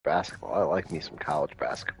basketball. I like me some college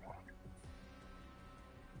basketball.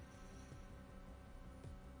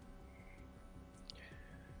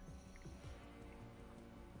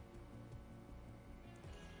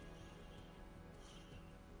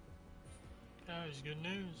 That was good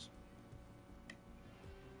news.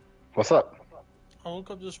 What's up? I woke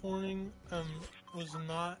up this morning, was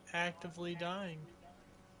not actively dying.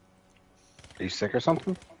 Are you sick or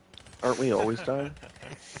something? Aren't we always dying?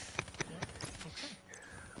 Okay.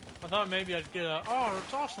 I thought maybe I'd get a, oh,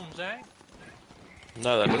 that's awesome, Zach.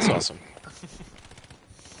 No, that is awesome.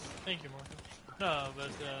 Thank you, Marco. No, but,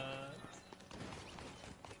 yeah,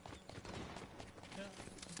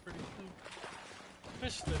 pretty cool.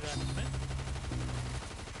 Missed it,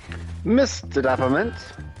 Mr. Dappermint.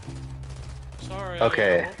 Sorry.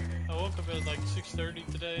 Okay. I woke up at like 6:30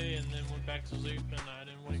 today and then went back to sleep and I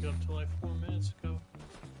didn't wake up till like 4 minutes ago.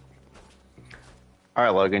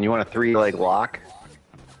 Alright, Logan, you want a 3-leg lock?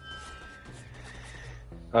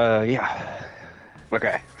 Yeah.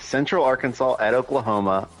 Okay. Central Arkansas at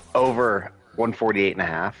Oklahoma over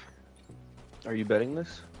 148.5. Are you betting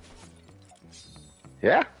this?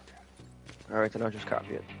 Yeah? Alright, then I'll just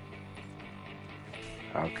copy it.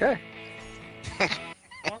 Okay.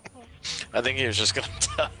 I think he was just gonna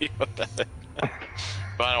tell you about it.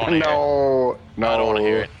 But I don't want to hear it. No. I don't want to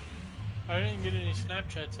hear it. I didn't get any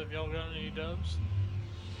Snapchats. Have y'all gotten any dubs?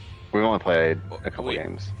 We've only played a couple We-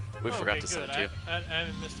 games. We forgot Okay, to send good. it to you. I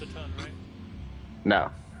haven't missed a ton, right? No.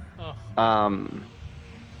 Oh.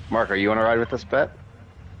 Mark, are you want to ride with this bet?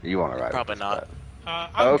 You want to ride Probably with this not.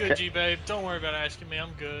 bet? I'm Okay. good, G-Babe. Don't worry about asking me.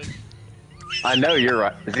 I'm good. I know you're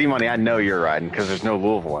right. Z-Money, I know you're riding because there's no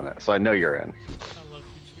Louisville in it, so I know you're in. I love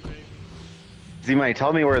you, G-Babe. Z-Money,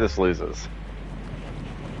 tell me where this loses.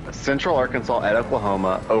 Central Arkansas at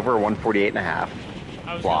Oklahoma over 148.5.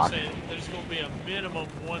 I was Block. going to say, there's going to be a minimum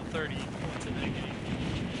 130 points in that game.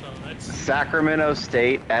 So that's... Sacramento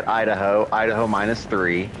State at Idaho, Idaho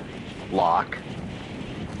 -3. Lock.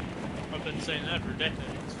 I've been saying that for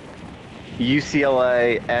decades.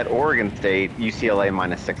 UCLA at Oregon State, UCLA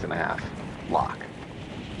 -6.5. Lock.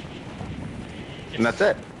 And that's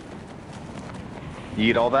it. You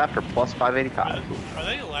get all that for plus 585. Are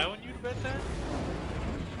they allowing you to bet that?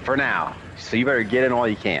 For now. So you better get in all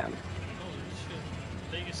you can. Holy shit.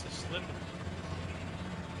 Vegas is slipping.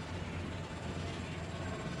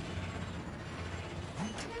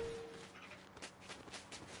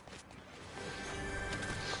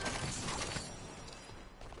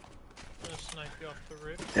 I'm gonna snipe you off the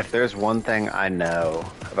rip. If there's one thing I know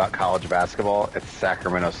about college basketball, it's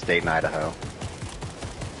Sacramento State and Idaho.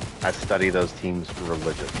 I study those teams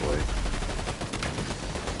religiously.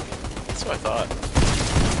 That's what I thought.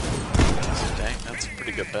 Dang, that's a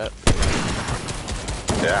pretty good bet.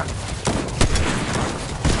 Yeah.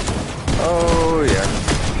 Oh, yeah.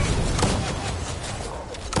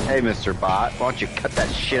 Hey, Mr. Bot, why don't you cut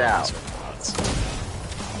that shit out? Those are bots.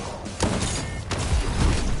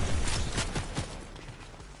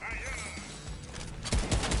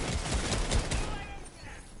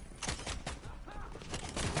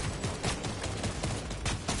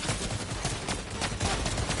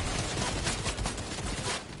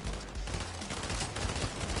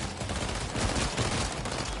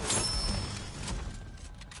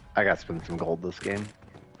 I gotta spend some gold this game.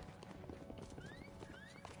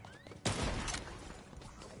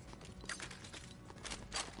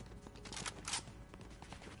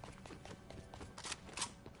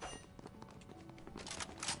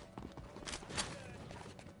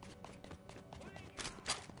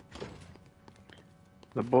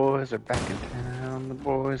 The boys are back in town, the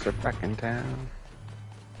boys are back in town.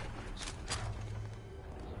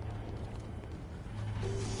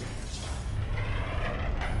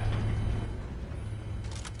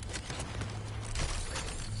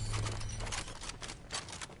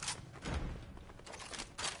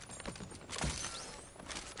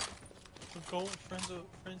 The gold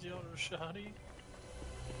Frenzy Auto Shoddy.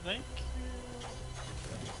 Thank you.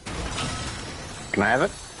 Can I have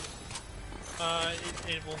it?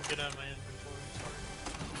 It won't get out of my inventory.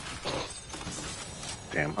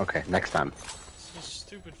 Sorry. Damn, okay, next time. It's this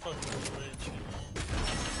stupid fucking glitch.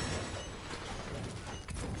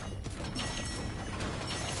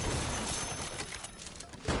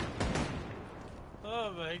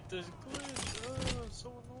 Oh, I hate this glitch. Oh, it's so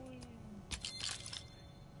annoying.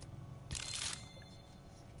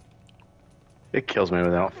 It kills me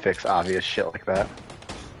when they don't fix obvious shit like that.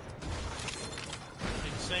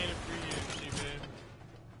 Been saying it for years, G-Babe.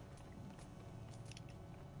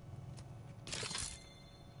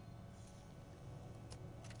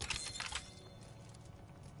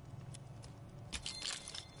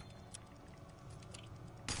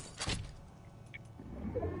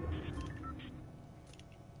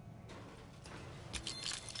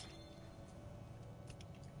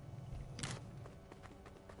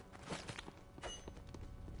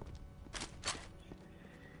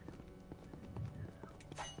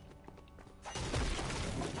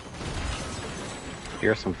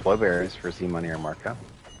 Here are some flow berries for Z Money or Marco.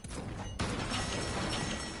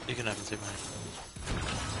 You can have it too, man.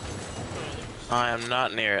 I am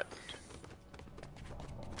not near it.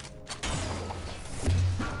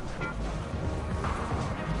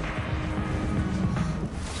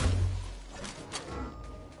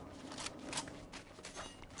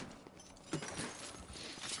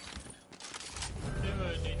 Maybe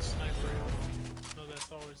I need sniper. No,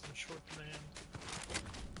 that's always in short demand.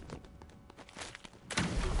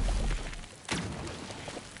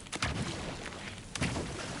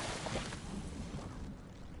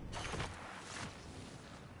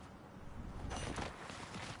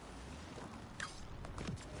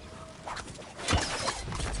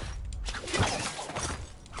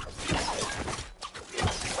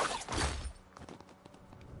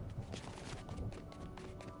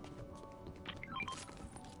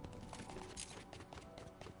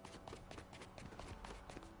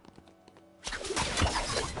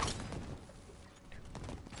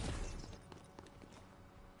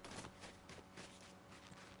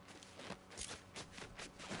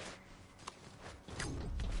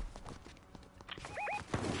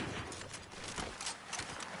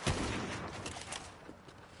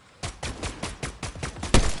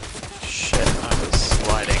 Shit, I was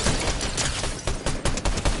sliding.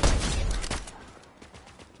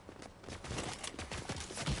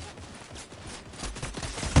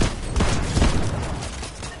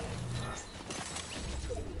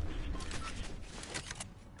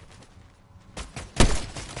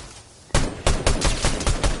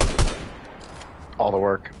 All the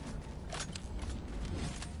work.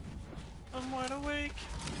 I'm wide awake.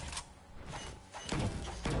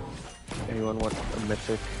 Anyone want a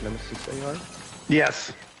mythic Nemesis AR?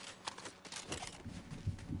 Yes.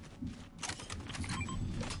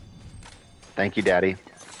 Thank you, Daddy.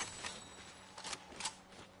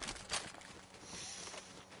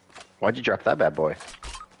 Why'd you drop that bad boy?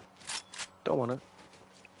 Don't want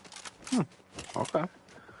it. Okay.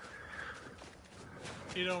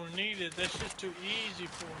 You don't need it. That's just too easy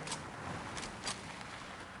for me.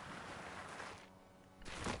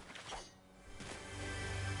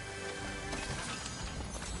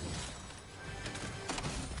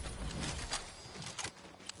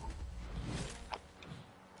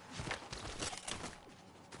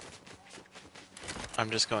 I'm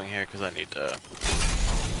just going here because I need to.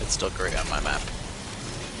 It's still great on my map.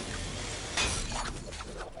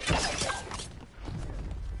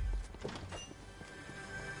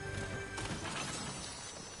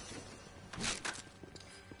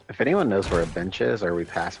 If anyone knows where a bench is or we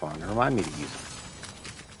pass one, remind me to use it.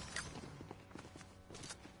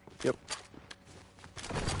 Yep.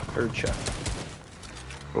 Third shot.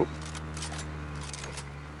 Oh.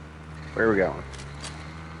 Where are we going?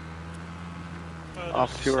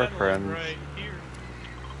 Off There's to a our satellite friends. right here.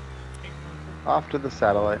 Pink marker. Off to the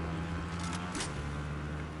satellite.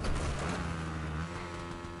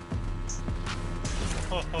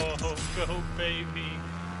 Oh, go baby.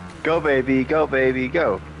 Go, baby, go, baby,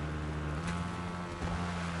 go.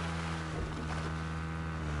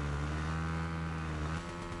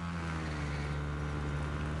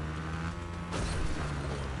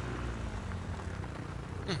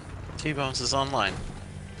 T-Bones is online.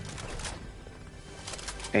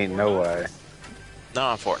 Ain't no way. No,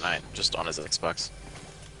 on Fortnite, just on his Xbox.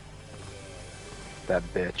 That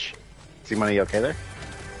bitch. See money, you okay there?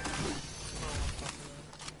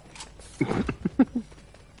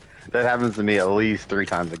 That happens to me at least 3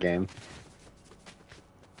 times a game.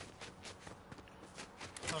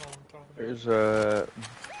 I don't want to talk about it. There's a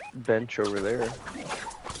bench over there.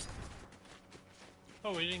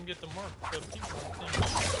 Oh, we didn't get the mark. The pink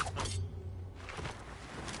thing.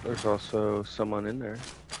 There's also someone in there.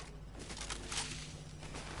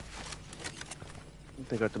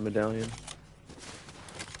 They got the medallion.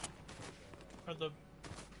 Are the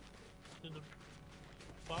did the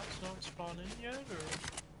bots not spawn in yet, or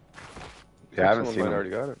Yeah, I haven't Someone seen might them. already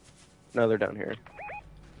got it. No, they're down here.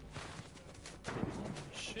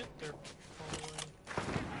 shit? They're following.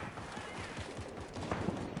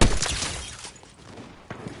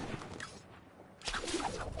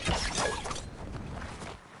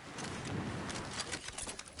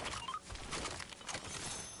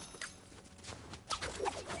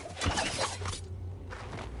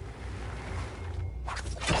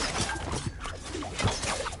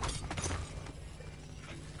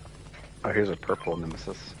 Oh, here's a purple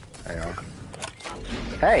nemesis. AR.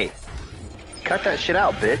 Hey! Cut that shit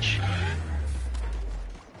out, bitch!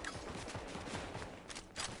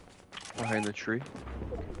 Behind the tree.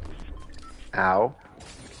 Ow.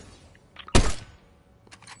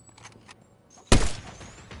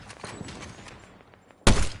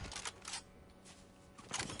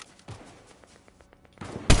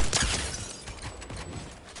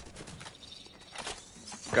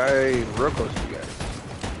 guy real close to you guys.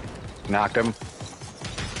 Knocked him.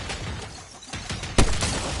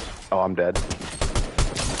 Oh, I'm dead. Sniped.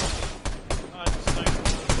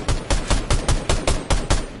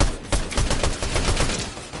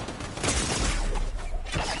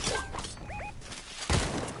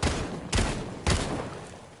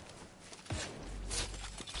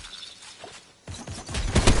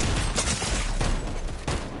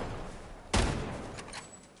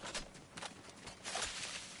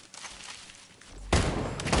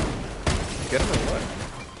 Get him or what?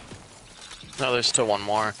 No, there's still one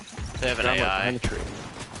more. They have an Down, like, AI. behind the tree.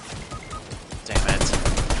 Damn it.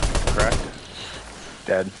 Correct.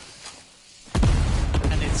 Dead.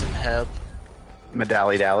 I need some help.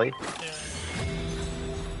 Medally dally. Yeah.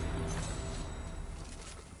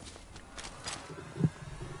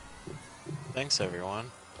 Thanks,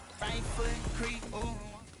 everyone.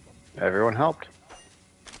 Everyone helped.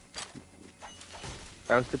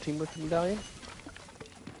 That was the team with the medallion?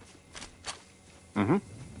 Mm-hmm.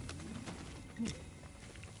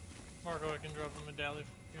 Marco, I can drop a medallion.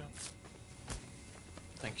 Yeah.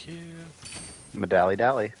 Thank you. Medally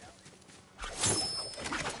dally.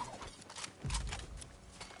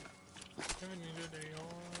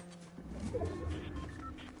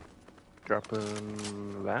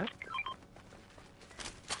 Dropping that.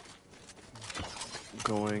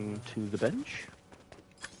 Going to the bench.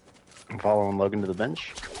 I'm following Logan to the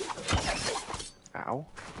bench. Ow.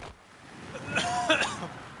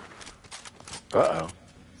 Uh-oh.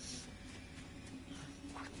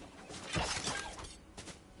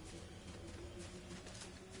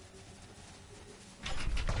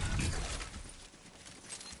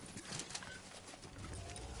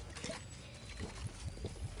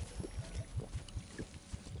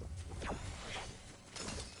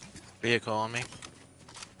 Vehicle on me.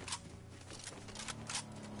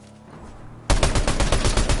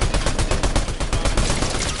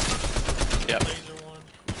 Yep, Laser one.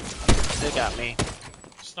 they got me.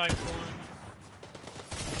 Sniper one.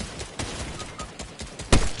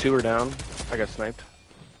 2 are down. I got sniped.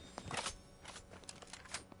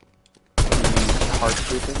 He's hard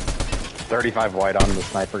sleeping. 35 white on the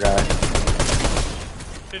sniper guy.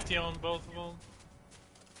 50 on both of them.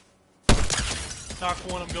 Knock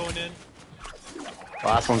one, I'm going in.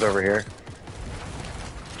 Last one's over here.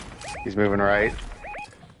 He's moving right.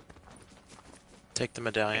 Take the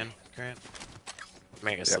medallion, Grant. I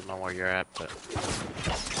mean, I guess I don't know where you're at, but...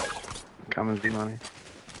 Coming, Z-Money.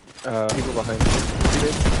 People behind you.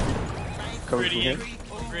 Coming from here.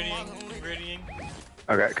 Grittying.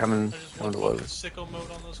 Okay, coming. I just Coming want to fucking Logan. sicko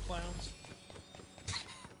mode on those clowns.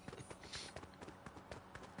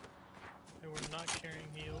 They were not carrying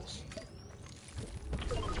heals.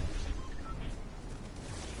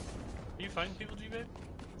 Are you fighting people, G-Babe?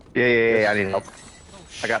 Yeah, I need help. Oh,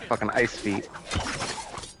 I got shit. fucking ice feet.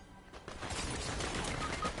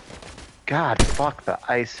 God, fuck the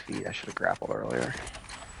ice feet. I should have grappled earlier.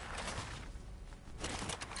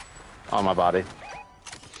 On my body.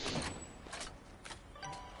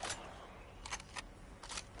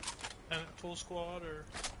 And full squad, or...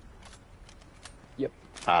 Yep.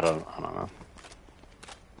 I don't know.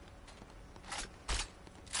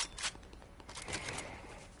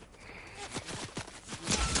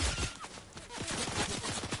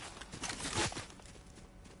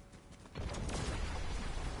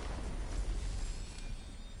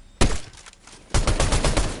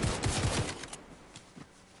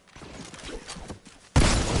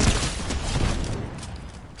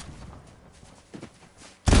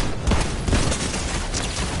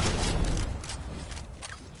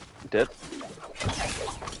 Dead.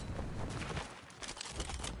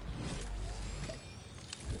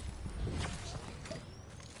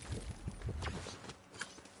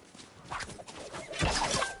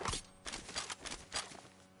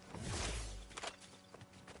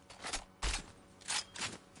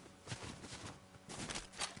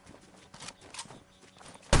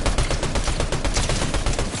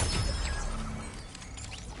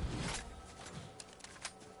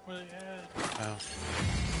 Where they at? Oh.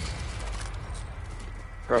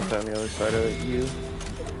 Drop down the other side of you.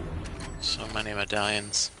 So many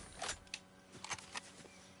medallions.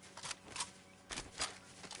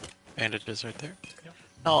 Bandages right there. Yep.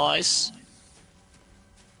 Nice.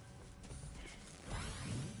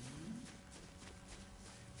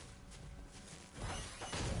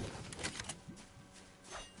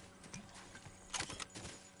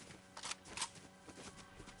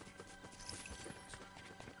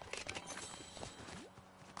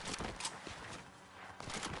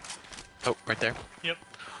 Oh, right there. Yep.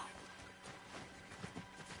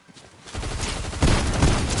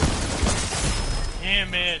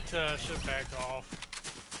 Damn it, should back off.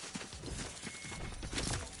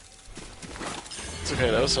 It's okay,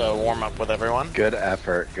 that was a warm up with everyone. Good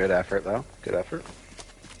effort. Good effort, though. Good effort.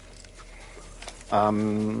 How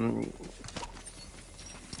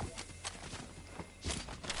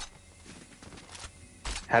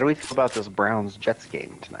do we feel about this Browns-Jets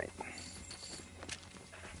game tonight?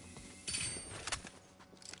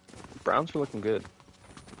 Browns are looking good.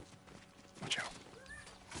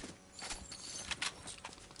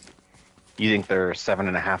 You think they're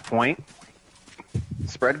 7.5 point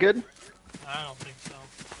spread good? I don't think so.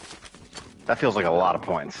 That feels like a lot of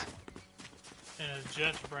points. In a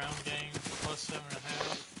Jets-Brown game, plus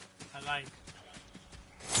 7.5, I like.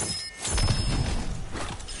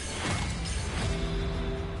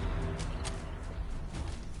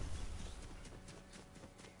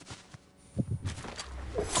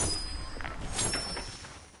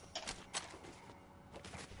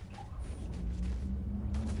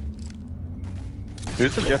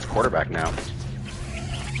 Who's the Jets quarterback now?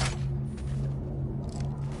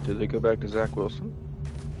 Did they go back to Zach Wilson?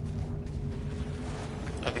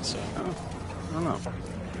 I think so. Oh, I don't know.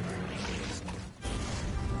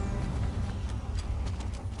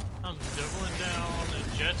 I'm doubling down on the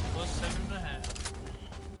Jets plus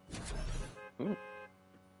 7.5.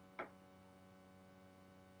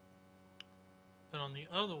 But on the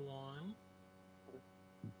other one,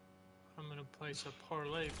 I'm gonna place a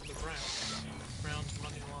parlay for the Browns. Browns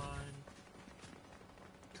money line.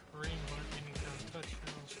 Kareem Hunt anytime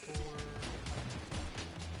touchdown score.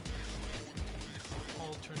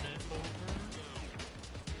 Alternate over.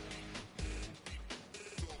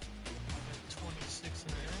 At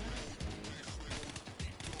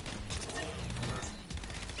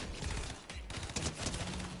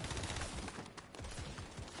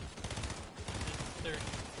At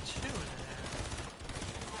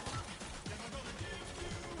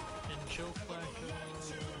 32.5. And Joe Flacco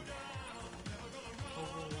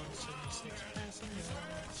over 176 passing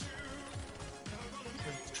yards.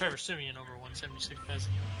 Or Trevor Simeon over 176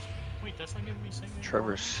 passing yards. Wait, that's not giving me same.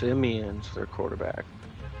 Trevor Simeon's their quarterback.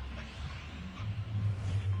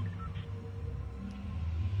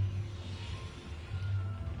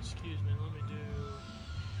 Excuse me, let me do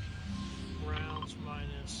Browns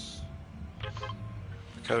minus.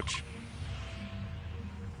 Coach.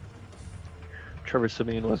 Trevor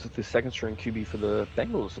Simeon was the second string QB for the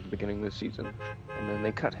Bengals at the beginning of the season, and then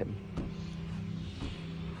they cut him.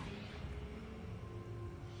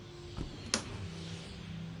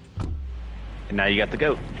 And now you got the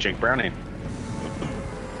GOAT, Jake Browning.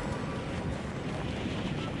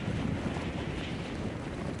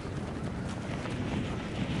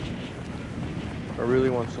 I really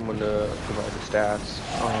want someone to provide the stats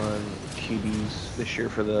on QBs this year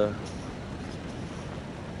for the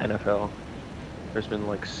NFL. There's been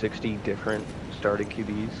like 60 different starting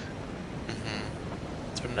QBs.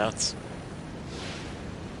 It's been nuts.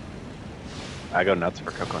 I go nuts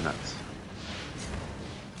for Cocoa Nuts.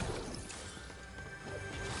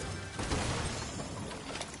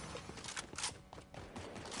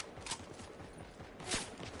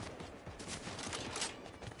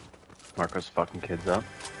 Marco's fucking kids up.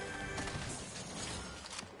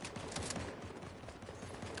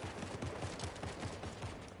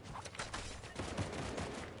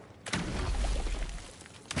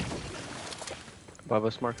 Above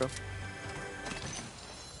us, Marco.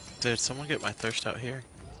 Did someone get my thirst out here?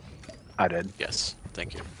 I did. Yes,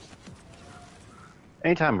 thank you.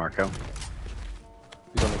 Anytime, Marco.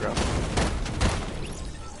 He's on the ground.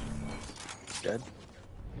 Dead.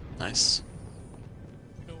 Nice.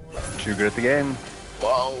 Too good at the game.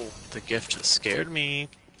 Whoa, the gift just scared me.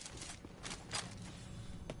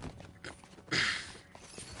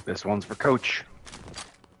 This one's for Coach.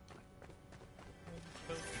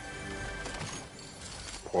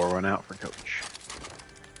 Pour one out for Coach.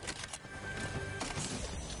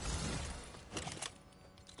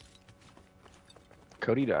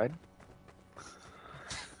 Cody died.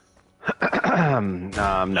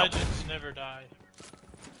 No. Legends never die.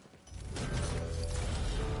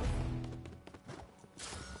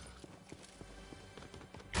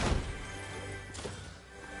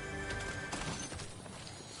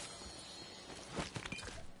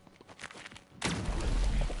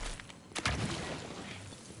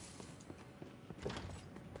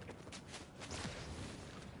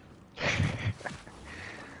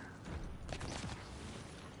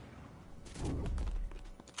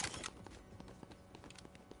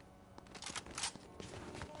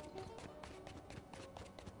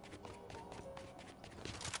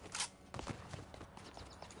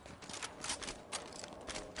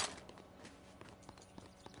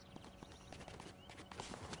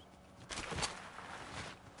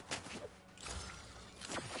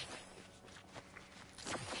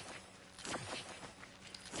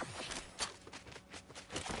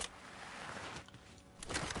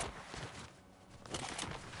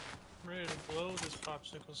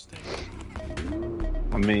 popsicle stick.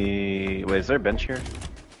 Let me. Wait, is there a bench here?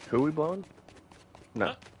 Who we blowing? No.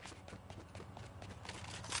 Huh?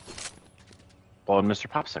 Well, Mr.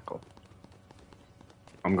 Popsicle.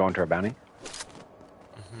 I'm going to a bounty.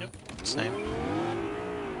 Yep. Same.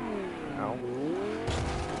 Ow.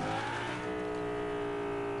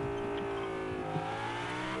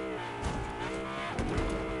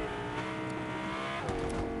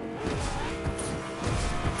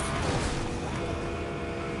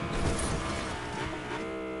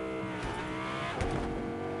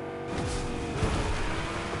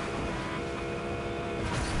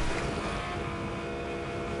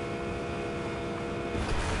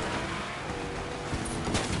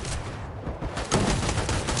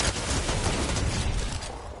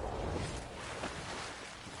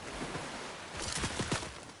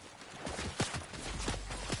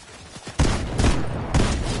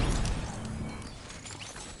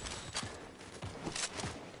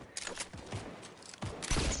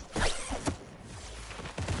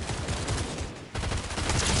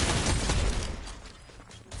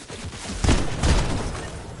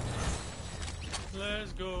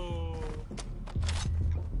 Let's go.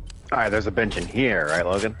 Alright, there's a bench in here, right,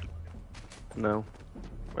 Logan? No.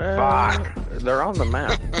 Fuck. They're on the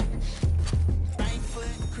map.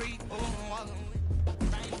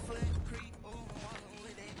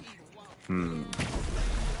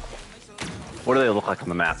 What do they look like on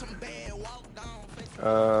the map?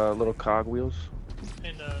 Little cog wheels.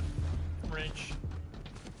 And a wrench.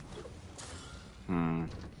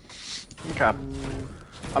 Okay.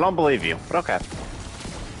 I don't believe you, but okay.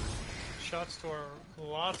 Shots to our.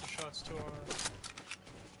 Lots of shots to our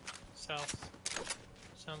south.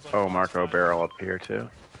 Sounds like. Oh, lots Marco of barrel up here too.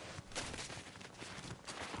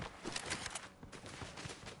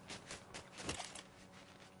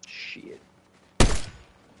 Shit. I'm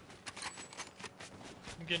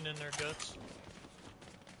getting in their guts.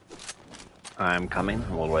 I'm coming, a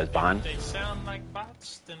little ways behind. If they sound like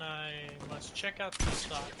bots, then I must check out these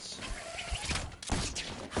bots.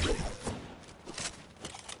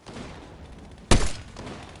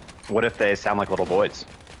 What if they sound like little boys?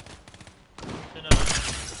 Then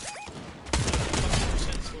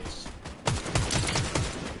senseless.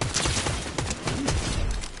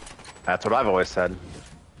 That's what I've always said.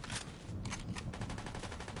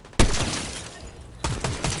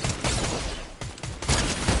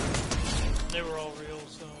 They were all real,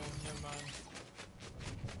 so never mind.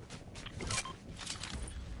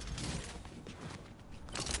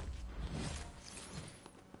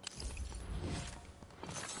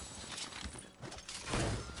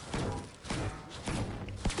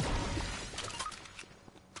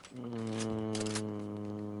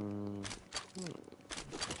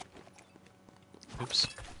 Oops.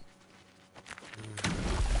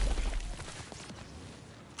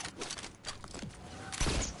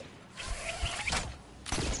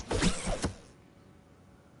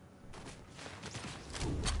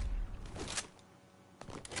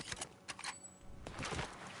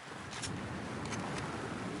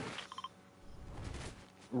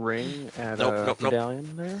 Ring at Nope.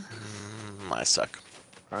 medallion there. I suck.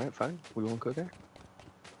 All right, fine. We won't go there.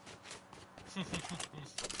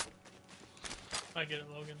 I get it,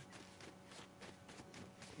 Logan.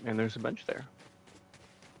 And there's a bench there.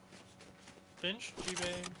 Finch,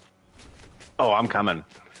 G-Bay. Oh, I'm coming.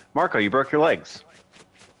 Marco, you broke your legs.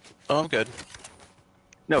 Oh, I'm good.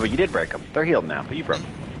 No, but you did break them. They're healed now, but you broke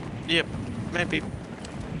them. Yep. Maybe.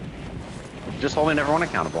 Just holding everyone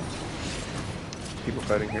accountable. People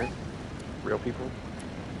fighting here. Real people.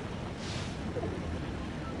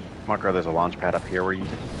 Marco, there's a launch pad up here where you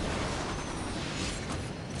can...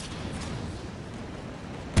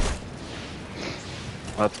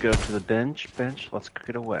 Let's go to the bench. Let's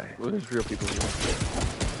get away. Well, there's real people here.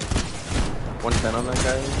 110 on that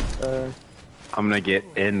guy. I'm gonna get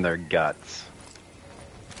in their guts.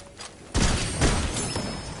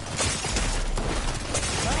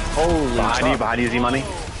 Holy Behind you, Z-Money. Oh,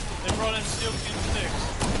 they brought in steel skin sticks.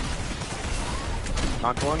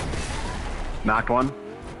 Knocked one. Knocked one.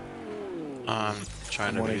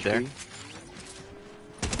 Trying to One be HP. there.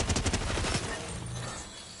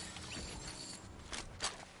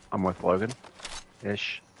 I'm with Logan.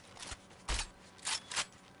 Ish.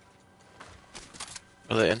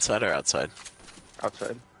 Are they inside or outside?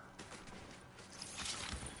 Outside.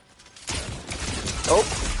 Oh!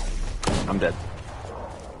 I'm dead.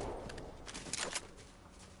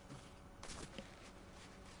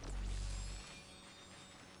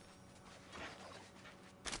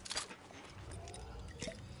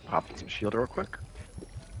 Popping some shield real quick.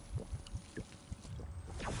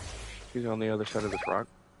 He's on the other side of this rock.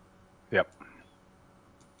 Yep.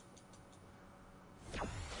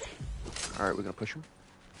 Alright, we're gonna push him.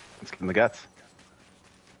 Let's get in the guts.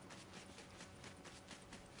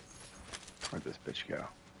 Where'd this bitch go?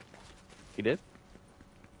 He did?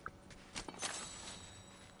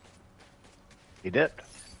 He dipped.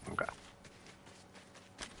 Okay.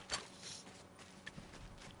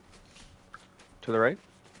 To the right?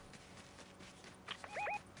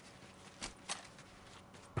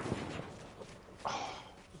 Oh,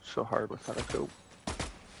 so hard without a scope.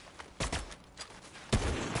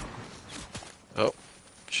 Oh,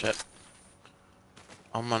 shit.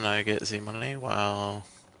 I'm gonna get the money while...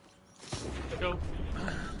 Go.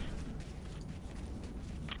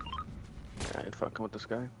 I ain't fucking with this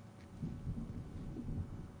guy.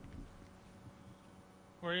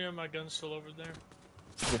 Where are you? My gun's still over there.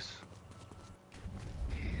 Yes.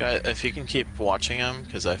 Guy, if you can keep watching him,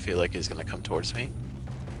 because I feel like he's gonna come towards me.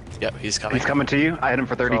 Yep, he's coming. He's coming to you. I hit him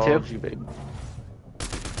for 32. Oh, you babe.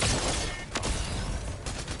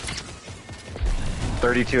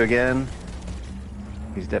 32 again.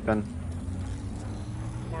 He's dipping.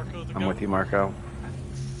 Marco, the I'm go. with you, Marco.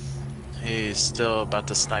 He's still about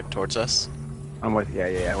to snipe towards us. I'm with you.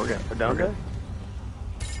 Yeah. We're good. We're down there?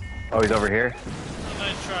 Oh, he's over here. I'm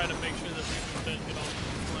gonna try to make sure that people don't get on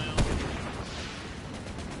the ground.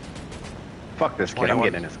 Fuck this kid. I'm 21.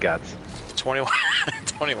 getting in his guts. 21,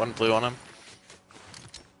 21 blue on him.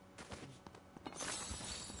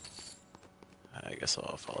 I guess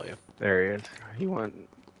I'll follow you. There he is. He went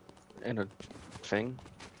in a thing.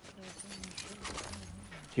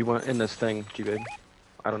 He went in this thing, G-Babe.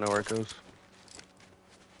 I don't know where it goes.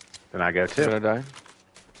 Then I go He's too. gonna die.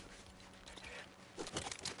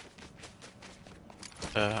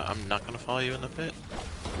 I'm not gonna follow you in the pit.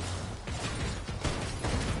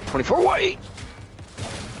 24 white!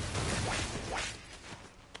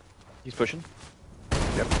 He's pushing.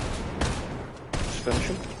 Yep. Just finish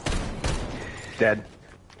him. Dead.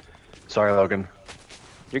 Sorry, Logan.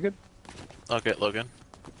 You're good. I'll get Logan.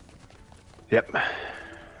 Yep.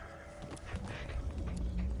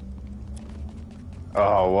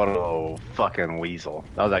 Oh, what a little fucking weasel.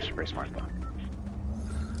 That was actually pretty smart, though.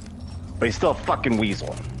 But he's still a fucking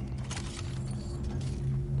weasel.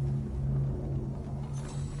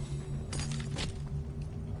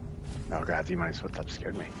 Oh god, Z-Money's footstep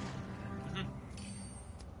scared me.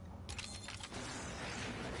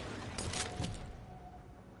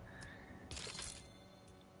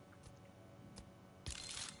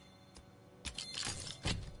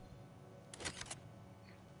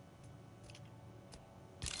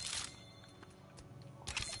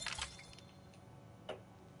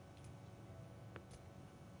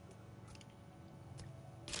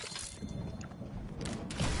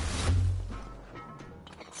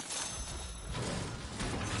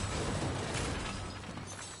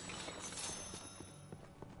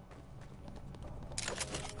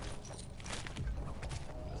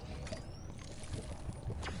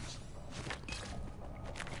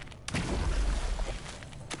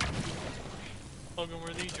 Logan,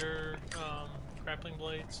 were these your grappling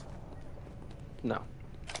blades? No.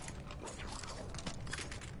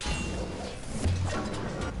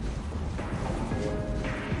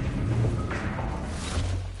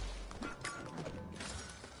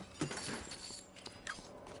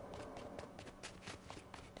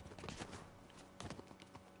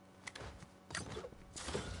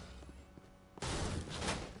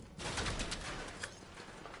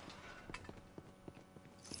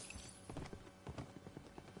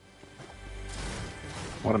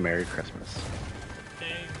 What a Merry Christmas.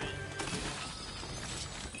 Amen.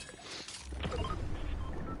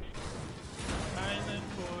 Island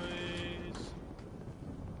boys.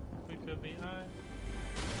 We could be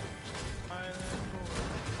island boys.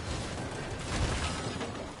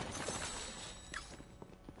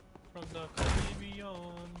 From the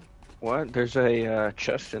Caribbean. What? There's a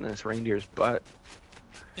chest in this reindeer's butt.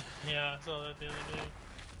 Yeah, I saw that the other day.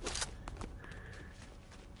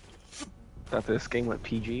 Thought this game went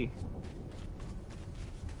PG.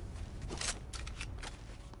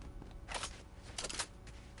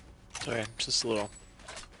 Sorry, just a little.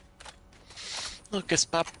 Lucas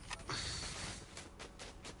Pop.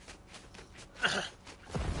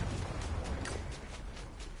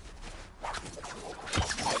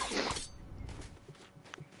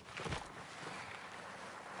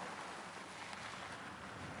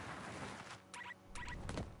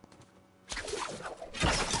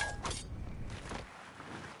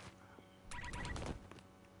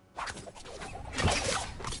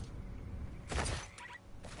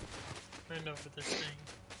 Ran over this thing.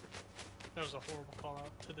 That was a horrible call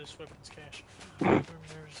out to this weapons cache. There's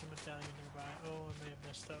a medallion nearby. Oh, I may have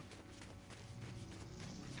messed up.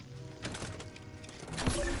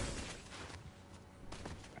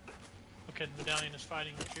 Okay, the medallion is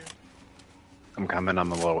fighting up here. I'm coming.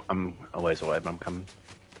 I'm a ways away, but I'm coming.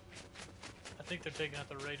 I think they're taking out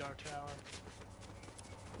the radar tower.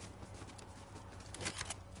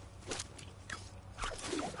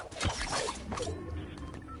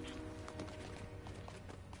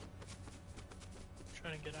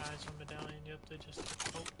 Trying to get eyes on medallion. Yep, they just.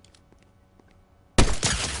 Oh.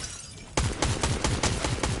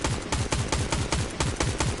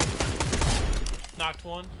 Knocked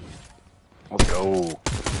one. Let's go.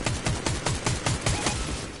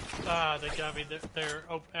 Ah, they got me. They're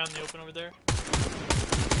out in the open over there.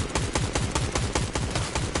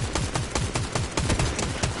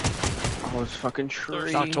 Oh, this fucking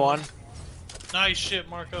tree. Knocked one. Nice shit,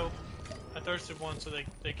 Marco. I thirsted one, so they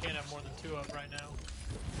can't have more than two up right now.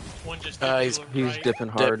 One just dipped He's- to the He's right. dipping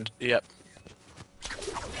hard. Dipped. Yep.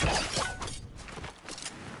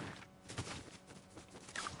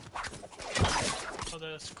 Oh,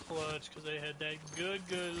 that's clutch, because they had that good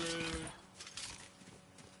loot.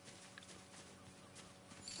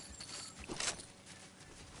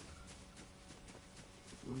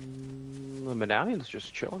 The medallion's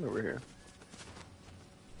just chilling over here.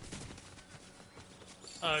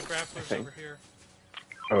 Grappler's Okay. over here.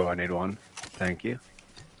 Oh, I need one. Thank you.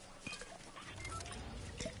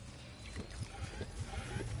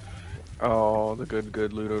 Oh, the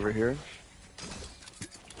good loot over here.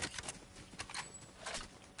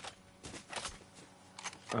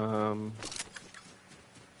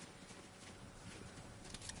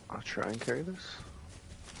 I'll try and carry this.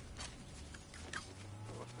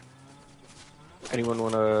 Anyone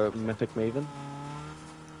want a Mythic Maven?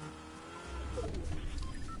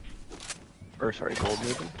 Or sorry, Gold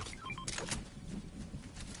Maven?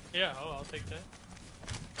 Yeah, oh, I'll take that.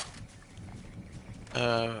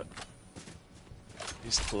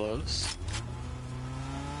 He's close.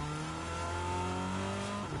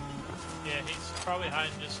 Yeah, he's probably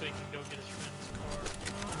hiding just so he can go get his friend's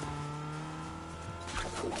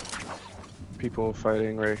car. People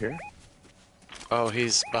fighting right here. Oh,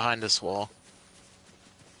 he's behind this wall.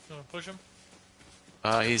 You wanna push him?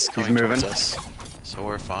 He's coming moving. towards us, so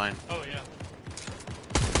we're fine. Oh, yeah.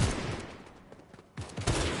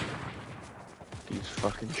 These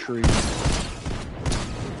fucking trees.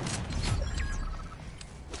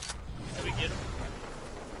 Did we get him?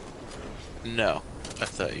 No, I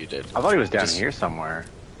thought you did. I thought he was down Just- here somewhere.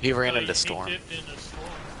 He ran Oh, into he Storm. dipped into Storm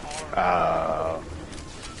hard.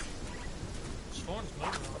 Storm's moving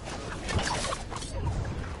on.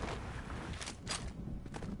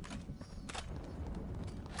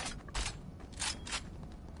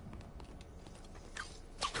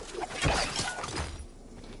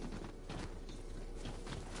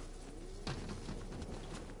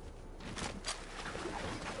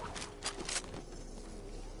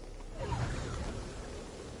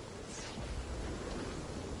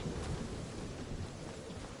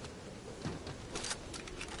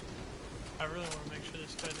 I really want to make sure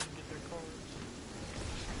this guy didn't get their cars.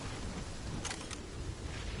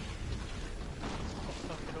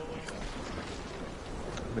 Fuck it all.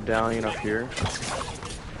 Medallion up here,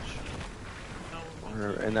 No,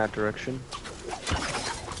 or in that direction.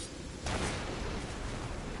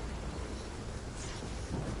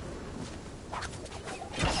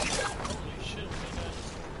 holy shit, they got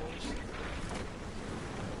this one, boys.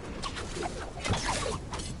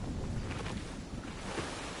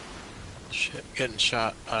 Shit, getting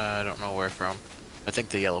shot. I don't know where from. I think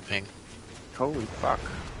the yellow ping. Holy fuck.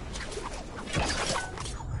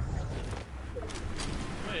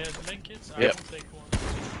 Oh yeah, the med kits? I Yep. will take one.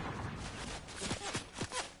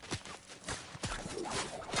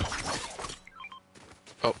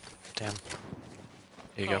 Oh, damn.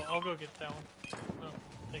 Here you Oh, go. I'll go get that one. No,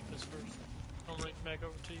 take this first. I'll bring it back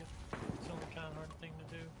over to you. It's the only kind of hard thing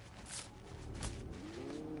to do.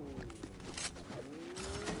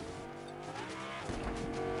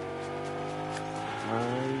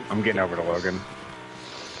 I'm getting over to Logan.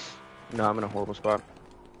 No, I'm in a horrible spot.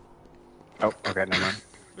 Oh, okay, never mind.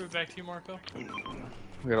 Move it back to you, Marco.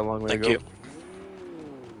 We got a long way Thank to go. you.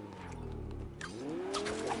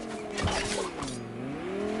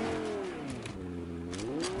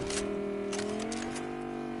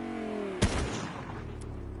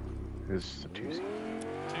 This is a 2C.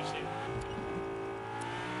 2C.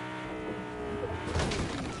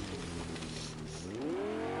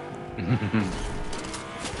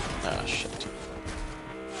 Ah, shit.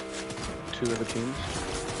 Two of the teams.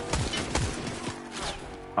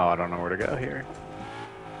 Oh, I don't know where to go here.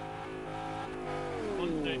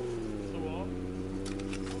 One day. The wall.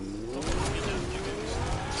 Oh, get down, you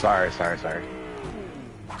Sorry. guys.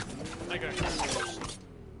 I got you.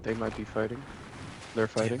 They might be fighting. They're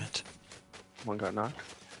fighting. Damn it. One got knocked.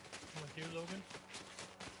 I'm with you, Logan.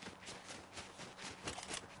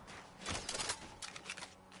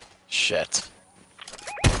 Shit.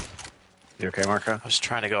 You okay, Marco? I was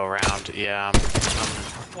trying to go around. Yeah.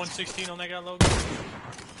 116 on that guy, Logan.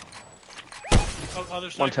 Oh, other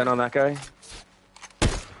side. 110 on that guy.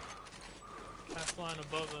 Half line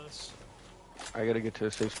above us. I gotta get to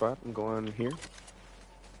a safe spot. I'm going here.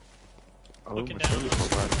 Oh, Looking my down. turn is not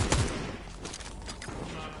bad.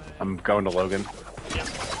 I'm going to Logan. Yep.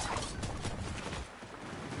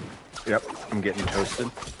 Yep, I'm getting toasted.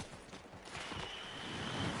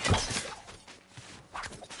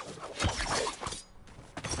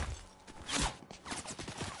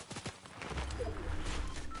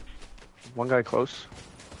 One guy close.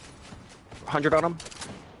 100 on him.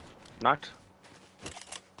 Knocked.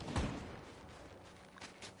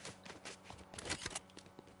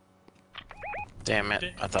 Damn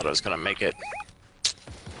it. I thought I was gonna make it.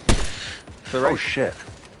 To the right. Oh shit.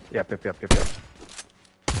 Yep.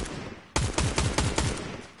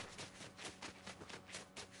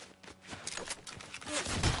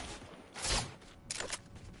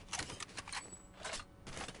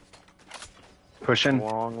 Pushing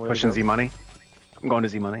Long way to Z go. money. I'm going to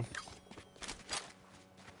Z money.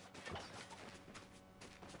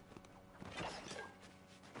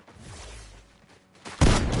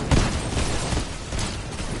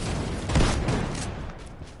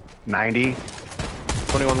 $90.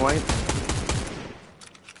 21 white.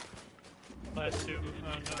 Last two. Oh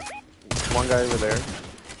no. One guy over there.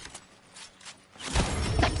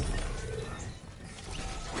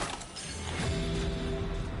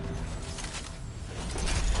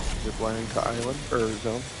 Zip lining to island or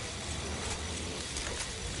zone.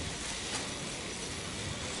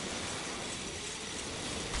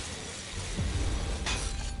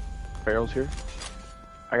 Barrels here.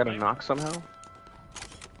 I got a knock somehow.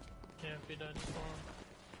 Yeah, if he does farm.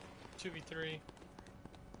 2v3.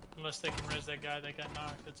 Unless they can res that guy that got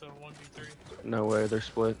knocked, it's a 1v3. No way, they're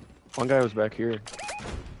split. One guy was back here.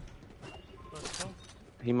 Let's go.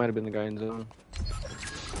 He might have been the guy in zone.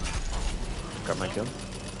 Got my kill.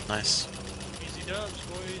 Nice. Easy dubs,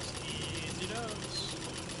 boys. Easy dubs.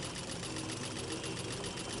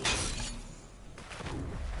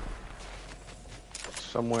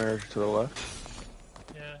 Somewhere to the left.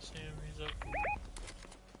 Yeah, I see him. He's up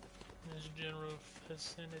in his general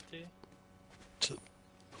vicinity.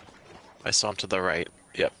 I saw him to the right.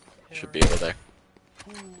 Yep. Yeah, Should right. be over there.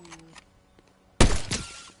 Ooh.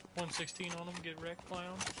 116 on him. Get wrecked,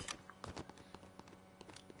 clown.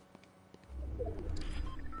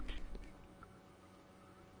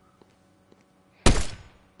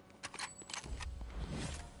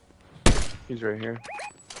 He's right here.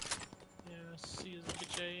 Yeah, I see his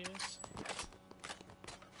bitch ass.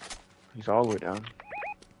 He's all the way down.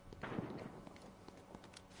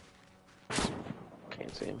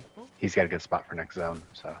 Can't see him. He's got a good spot for next zone,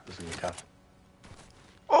 so this is gonna be tough.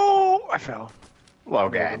 Oh, I fell.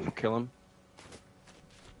 Logan. Kill him.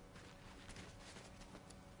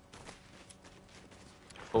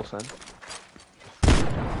 Full send.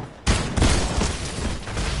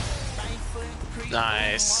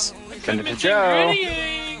 Nice. Send it to Committing Joe.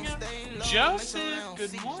 grittying. Joseph,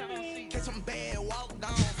 good morning.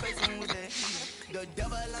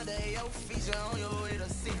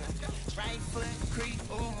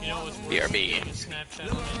 You know what's worse? BRB. Getting a Snapchat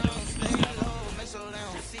on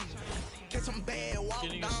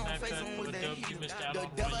Getting a Snapchat of a dub you missed out on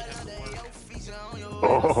while you had to work.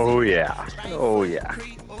 Oh yeah. Oh yeah.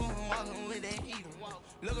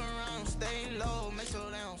 Look around, stay low, make sure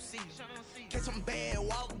they don't see you. Catch them bad,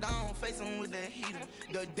 walk down, face them with the heater.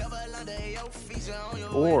 The devil under your feet, on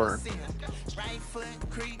your Or right foot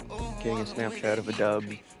creep. getting a Snapchat of a dub.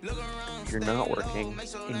 You're not working,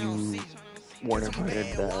 and you weren't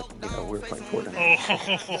invited that, you know, we're playing Fortnite.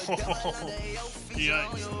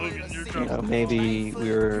 Yikes, Logan, you're You trouble. know, maybe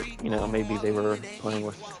we were, you know, maybe they were playing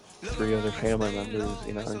with 3 other family members,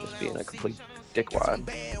 you know, and just being a complete dickwad.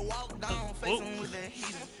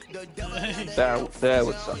 That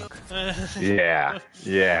would suck. Yeah.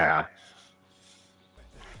 Yeah.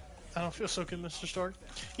 I don't feel so good, Mr. Stark.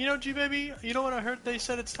 You know, G-Baby, you know what I heard they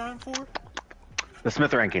said it's time for? The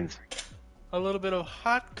Smith rankings. A little bit of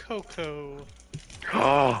hot cocoa.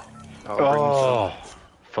 Oh. I'll bring you some.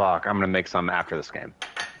 Fuck. I'm gonna make some after this game.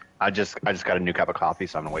 I just got a new cup of coffee,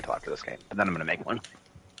 so I'm gonna wait till after this game. And then I'm gonna make one.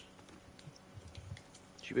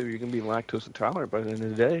 Gee, baby, you're gonna be lactose intolerant by the end of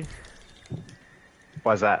the day.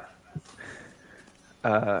 Why's that?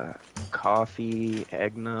 Coffee,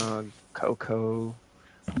 eggnog, cocoa.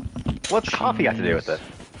 What's coffee got to do with it?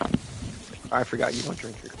 I forgot you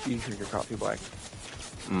drink your coffee black.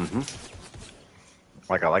 Mm-hmm.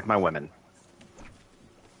 Like I like my women.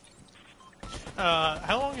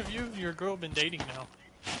 How long have you and your girl been dating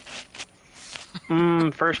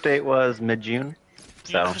now? First date was mid-June.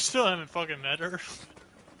 So. Yeah, I still haven't fucking met her.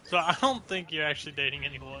 So I don't think you're actually dating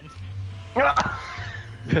anyone.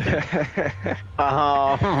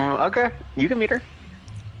 Okay. You can meet her.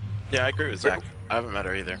 Yeah, I agree with Zach. I haven't met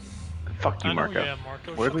her either. Fuck you, I know, Marco. yeah,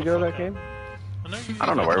 Marco. Where'd shut we the go fuck that game? up. I know you I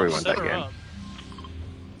don't know where we went set that her game. up.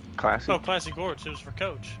 Classic. Oh, Classic Gorge. It was for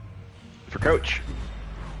Coach. For Coach.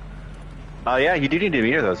 Oh, yeah, you do need to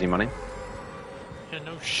meet her, though, Z-Money. Yeah,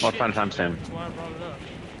 no shit. We'll find time soon. That's why I brought it up.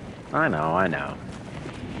 I know.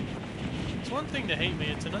 It's one thing to hate me,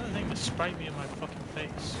 it's another thing to spite me in my fucking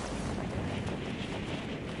face.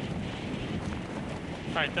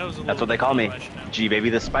 Alright, that was a That's little what they call me. much now. G-Baby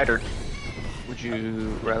the Spider. Would you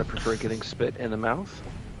rather prefer getting spit in the mouth?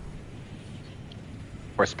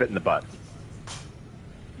 Or spit in the butt.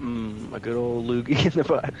 A good old loogie in the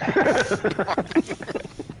butt.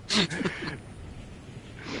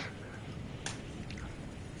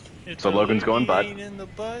 If So the Logan's going loogie butt. ain't in the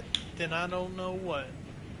butt, then I don't know what.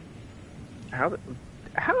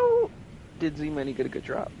 How did Z-Money get a good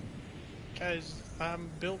drop? Guys, I'm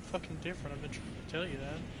built fucking different. I've been trying to tell you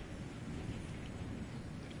that.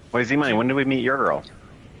 Wait, Z-Money, when did we meet your girl?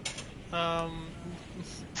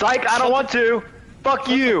 Psych, I don't want to! Fuck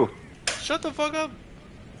you! Shut the fuck up!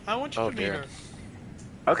 I want you Oh, to meet dear.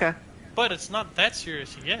 her. Okay. But it's not that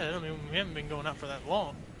serious yet. I mean, we haven't been going out for that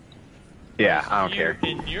long. Yeah, I don't You care.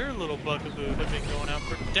 and your little bugaboo have been going out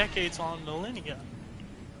for decades on millennia.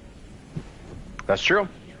 That's true.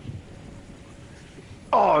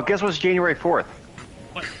 Oh, guess what's January 4th?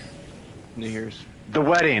 What? New Year's. The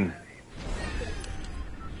wedding.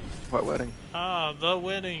 What wedding? Ah, the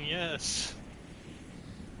wedding, yes.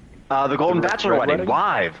 The Golden The Bachelor red wedding, wedding?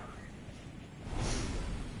 live.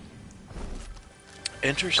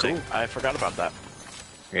 Interesting. Cool. I forgot about that.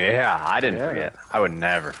 Yeah, I didn't Yeah. forget. I would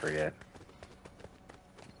never forget.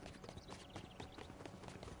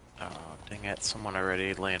 Oh, dang it. Someone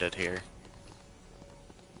already landed here.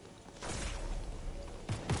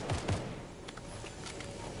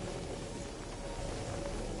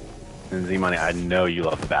 And Z-Money, I know you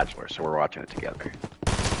love The Bachelor, so we're watching it together.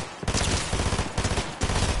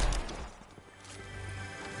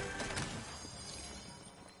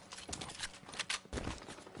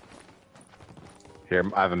 Here,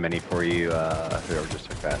 I have a mini for you, whoever just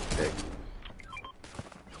took that pick.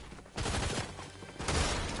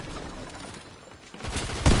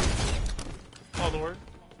 All the word.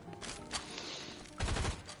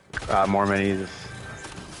 More minis.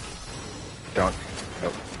 Don't.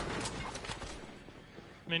 Nope.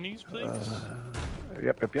 Minis, please.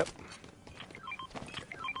 Yep.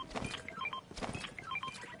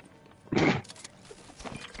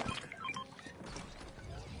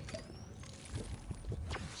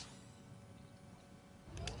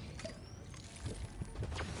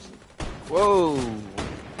 Whoa!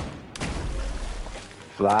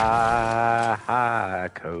 Fly high,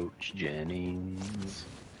 Coach Jennings.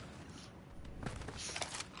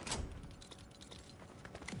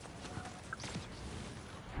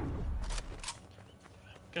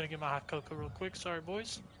 Gotta get my hot cocoa real quick. Sorry,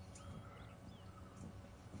 boys.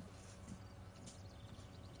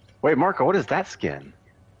 Wait, Marco, what is that skin?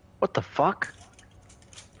 What the fuck?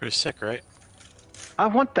 Pretty sick, right? I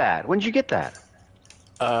want that. When did you get that?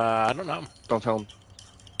 I don't know. Don't tell him.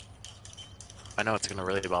 I know it's gonna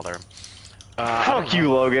really bother him. I don't Fuck know.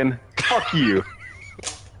 you, Logan. Fuck you.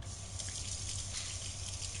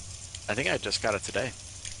 I think I just got it today.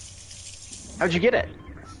 How'd you get it?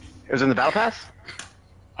 It was in the Battle Pass?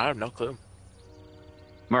 I have no clue.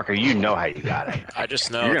 Marco, you know how you got it. I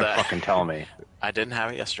just know You're gonna that fucking tell me. I didn't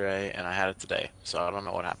have it yesterday and I had it today, so I don't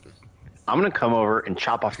know what happened. I'm gonna come over and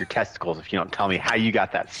chop off your testicles if you don't tell me how you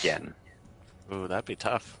got that skin. Ooh, that'd be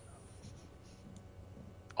tough.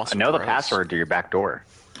 Also I know the gross. password to your back door.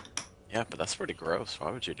 Yeah, but that's pretty gross. Why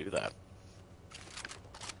would you do that?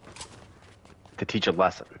 To teach a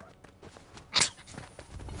lesson.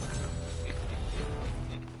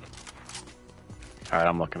 Alright,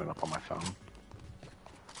 I'm looking it up on my phone.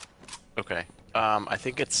 Okay. I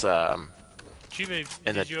think it's G-Babe,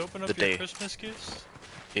 And did the- you open up the your day- Christmas gifts?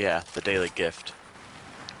 yeah, the daily gift.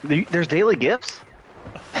 There's daily gifts?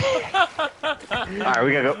 Alright,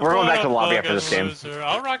 we gotta go. We're going back to the lobby after this game. Loser.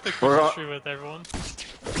 I'll rock the We're Christmas go- tree with everyone.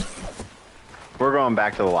 We're going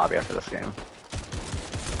back to the lobby after this game.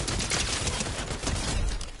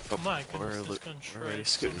 Oh my we're goodness, this lo- gun we're already shreds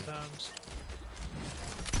scooting. sometimes.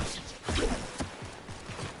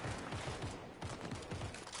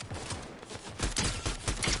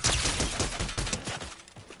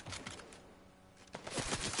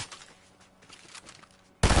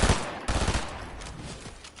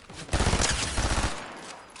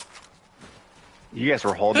 You guys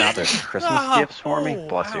were holding out those Christmas gifts for me?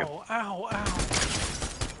 Bless you. Ow, ow, ow.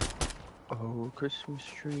 Oh, Christmas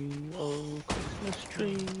tree. Oh, Christmas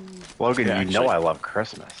tree. Logan, Yeah, you know actually- I love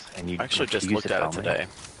Christmas, and you I actually just refuse looked to at tell it me. today.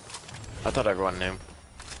 I thought everyone knew.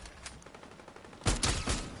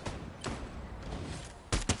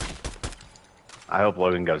 I hope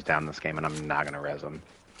Logan goes down this game, and I'm not gonna res him.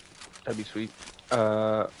 That'd be sweet.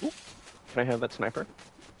 Can I have that sniper?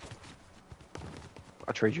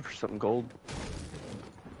 I'll trade you for something gold.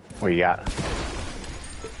 What you got?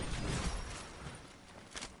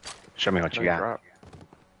 Show me what you Nice got. drop.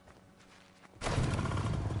 I'm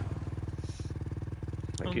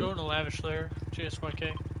Thank you. going to Lavish Lair,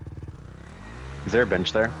 GSYK. Is there a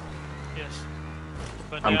bench there? Yes.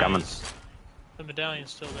 The I'm coming. medallion's- The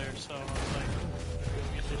medallion's still there, so I was like, go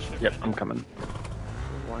get this shit Yep, ready. I'm coming.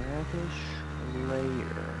 Lavish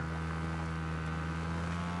layer.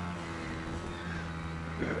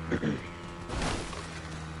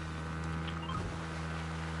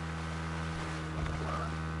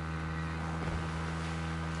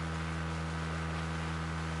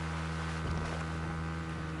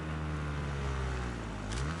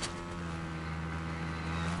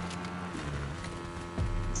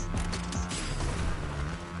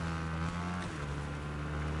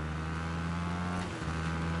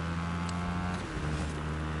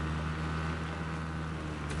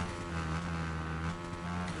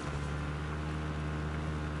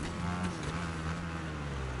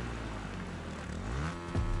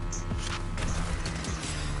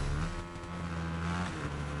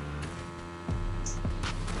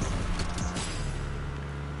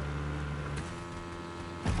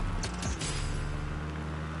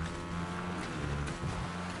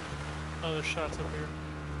 Oh, there's shots up here.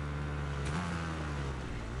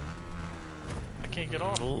 I can't get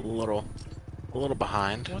off. A little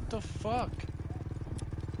behind. What the fuck?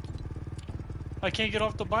 I can't get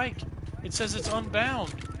off the bike. It says it's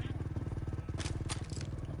unbound.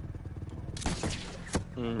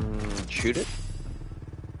 Shoot it.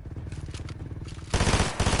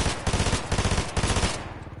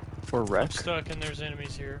 Or I'm wreck. stuck and there's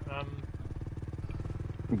enemies here.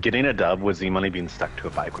 Getting a dub with Z-Money being stuck to a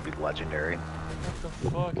bike would be legendary. What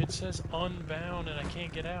the fuck? It says unbound and I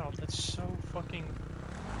can't get out. That's so fucking...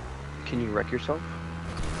 Can you wreck yourself?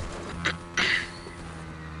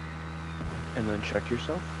 And then check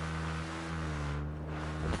yourself?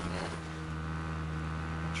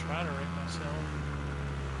 I'm trying to wreck myself.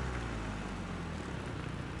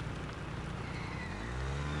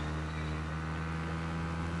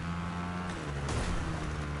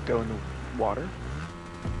 Go in the water.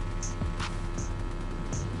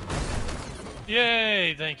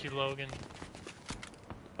 Yay! Thank you, Logan.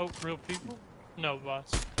 Oh, real people? No,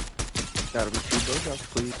 bots. That'll be 2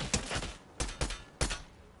 blowjobs, please.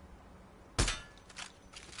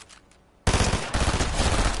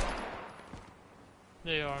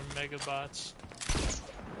 They are mega bots.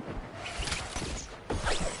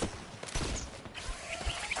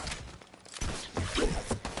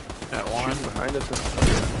 That one. Shooting behind us.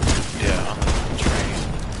 Yeah. Train.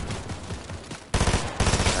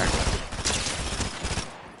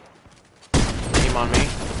 Team on me.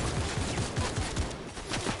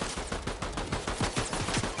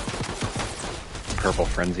 Purple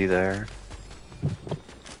Frenzy there.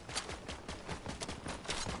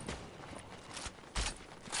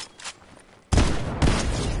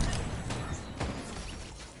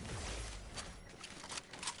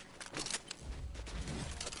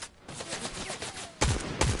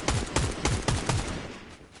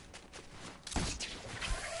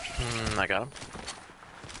 I got him.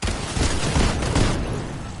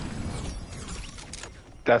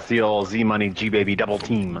 That's the old Z-Money G-Baby double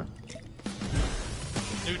team. New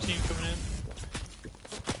team coming in.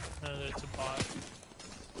 It's a bot.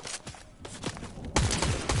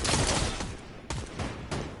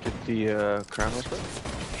 Get the crown real quick.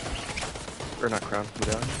 Or not crown,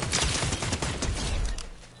 medallion.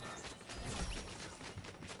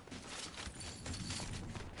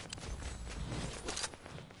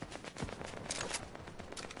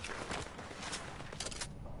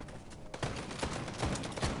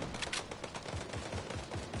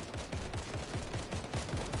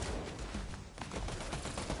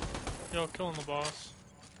 Yo, killing the boss.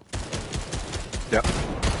 Yep.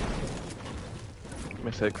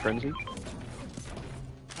 Methodic Frenzy.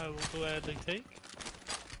 I will gladly take.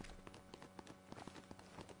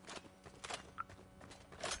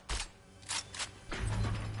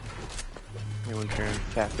 Anyone carrying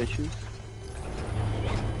fat bitches?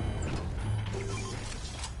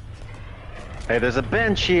 Hey, there's a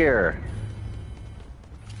bench here.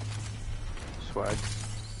 Swag.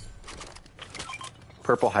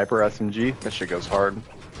 purple hyper SMG. That shit goes hard.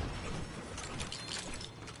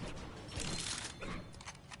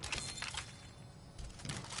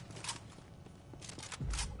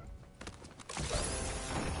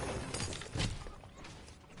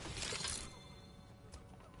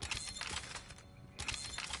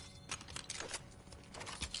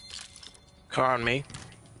 Car on me.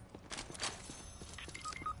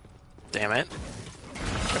 Damn it.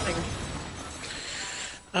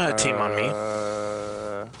 Team on me.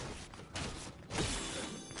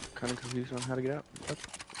 Kind of confused on how to get out.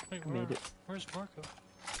 Wait, Made it. where's Marco?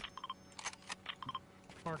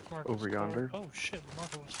 Marco's Over yonder. Oh shit,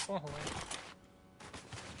 Marco was far away.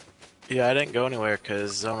 Yeah, I didn't go anywhere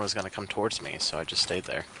because Zone was going to come towards me, so I just stayed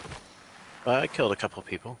there. But I killed a couple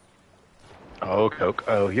people. Oh, Coke.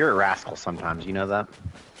 Oh, you're a rascal sometimes. You know that?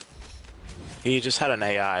 He just had an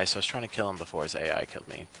AI, so I was trying to kill him before his AI killed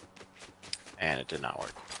me. And it did not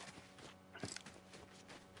work.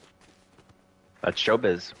 That's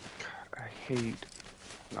showbiz. I hate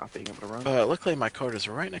not being able to run. Luckily my quarters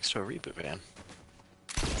are right next to a reboot van.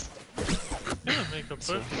 Yeah, make a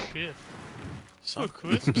perfect gift. Some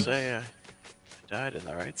quick. say I died in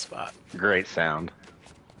the right spot. Great sound.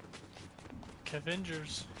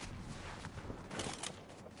 Avengers.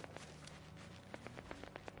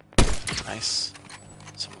 Nice.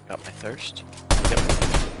 Someone got my thirst. Yep.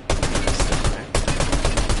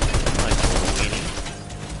 Like a little weenie.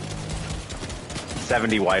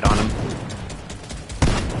 70 white on him.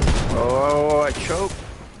 Oh, I choked.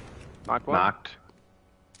 Knock one. Knocked.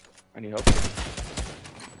 I need help.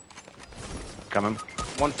 Coming.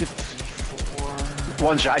 154.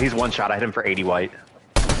 One shot. He's one shot. I hit him for 80 white.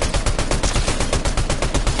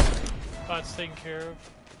 Bot's taken care of.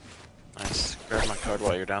 Nice. Grab my card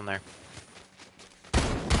while you're down there.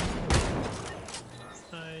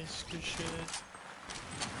 Nice, good shit.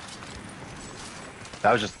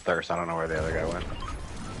 That was just thirst. I don't know where the other guy went.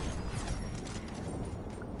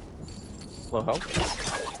 Low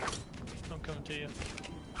health. I'm coming to you.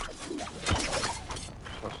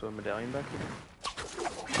 Also a medallion back here.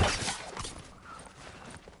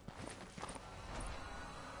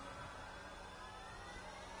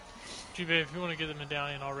 G-Bay, if you want to get the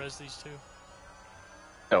medallion, I'll res these two.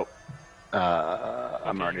 Oh. I'm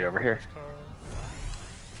Okay, already over here. Carl.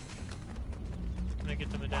 I'm gonna get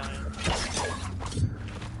the medallion.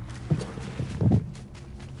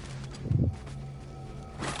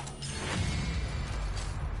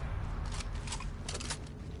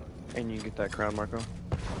 And you get that crown, Marco.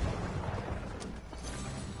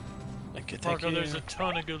 Thank you, thank Marco, you. there's a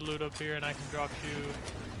ton of good loot up here, and I can drop you.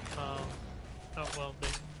 Oh well,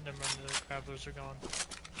 never mind. The grabblers are gone.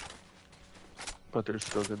 But there's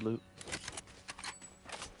still good loot.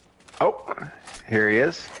 Oh, here he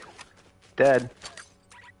is. Dead.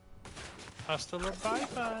 Hasta la bye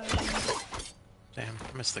bye. Damn,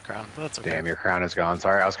 I missed the crown, but that's okay. Damn, your crown is gone.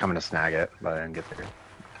 Sorry, I was coming to snag it, but I didn't get there.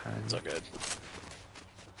 It's all good.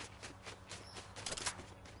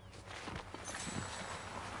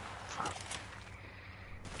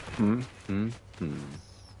 Hmm. I'm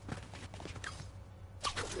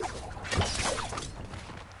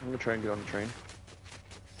gonna try and get on the train.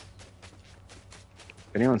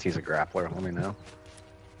 If anyone sees a grappler, let me know.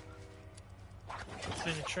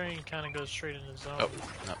 Then the train kind of goes straight into the zone. Oh,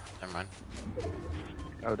 no, never mind.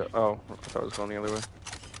 Oh, I thought it was going the other way.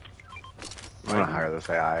 I'm gonna hire this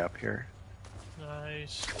AI up here.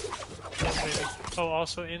 Nice. Oh, baby. Oh,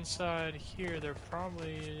 also inside here, there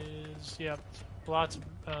probably is, yep, lots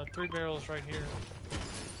of, 3 barrels right here.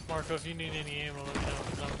 Marco, if you need any ammo, let me know,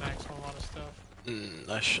 because I'm maxing a lot of stuff.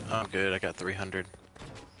 I'm good, I got 300.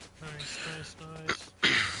 Nice, nice, nice.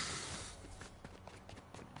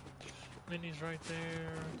 Minis right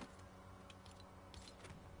there.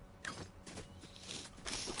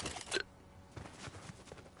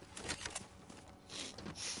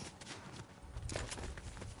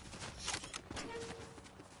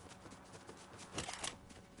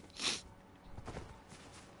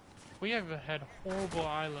 We have had horrible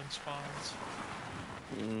island spawns.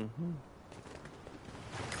 Mm-hmm.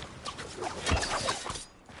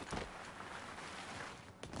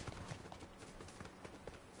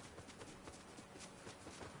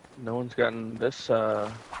 No one's gotten this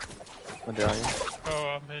medallion.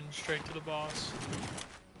 Oh, I'm heading straight to the boss.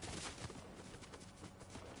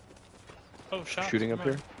 Oh, shots. Shooting up come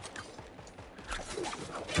here. on.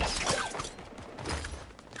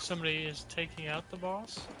 Somebody is taking out the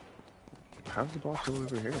boss? How's the boss still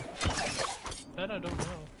over here? That I don't know.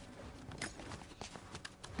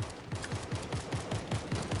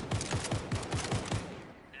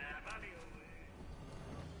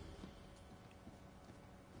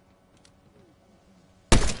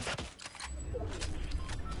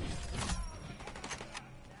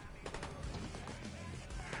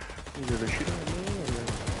 Either they're shooting at me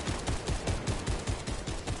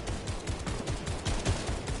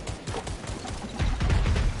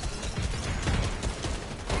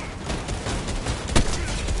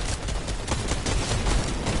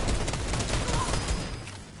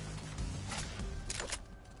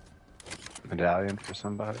or... Medallion for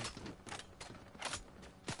somebody.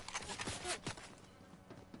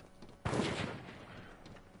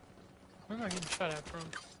 Where am I getting shot at from?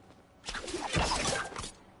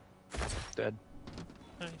 Dead.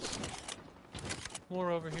 Nice.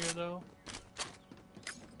 More over here though.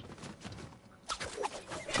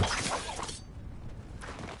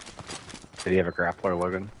 Did he have a grappler,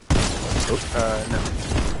 Logan? No.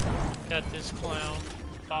 Got this clown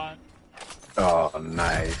bot. Oh,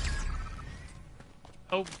 nice.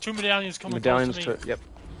 Oh, 2 medallions coming Medallions close to me. Yep.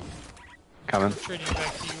 Coming. Trading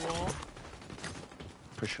back to you all.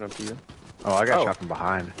 Pushing up to you. Oh, I got Oh. shot from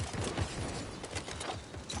behind.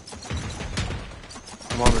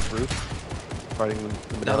 I'm on this roof. Fighting the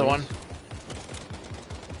medallions. Another one.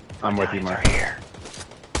 I'm with you, Mark. Here.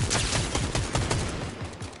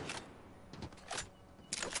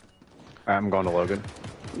 I'm going to Logan.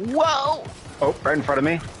 Whoa! Oh, right in front of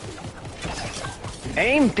me.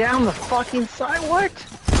 Aim down the fucking side. What?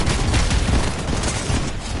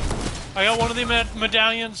 I got one of the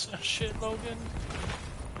medallions. Oh, shit, Logan.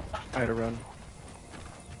 I had to run.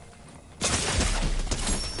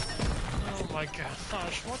 Oh my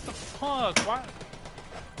gosh, what the fuck? Why?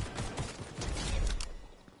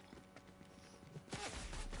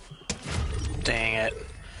 Dang it.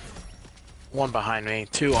 One behind me,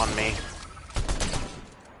 two on me.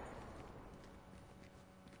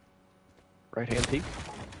 Right hand peek.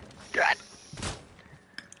 God.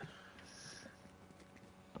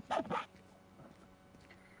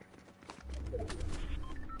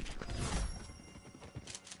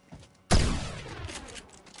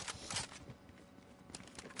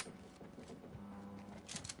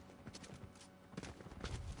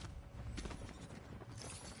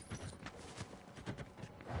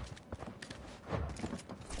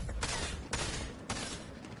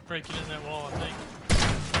 Breaking in that wall, I think.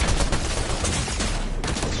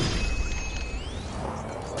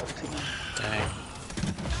 Dang.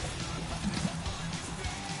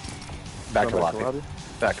 Back to Go lobby.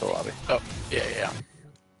 Back to lobby. Oh, yeah, yeah.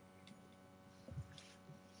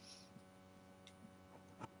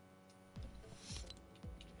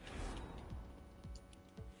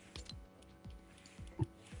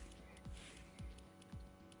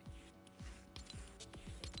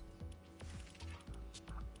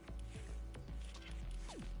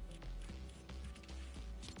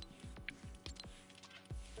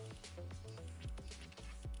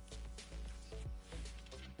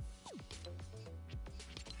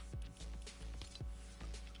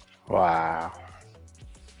 Wow.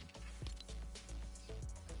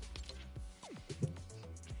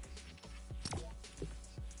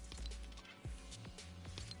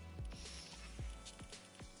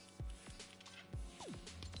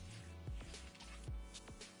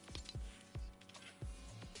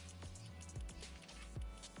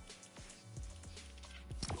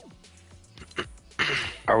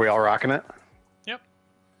 Are we all rocking it? Yep.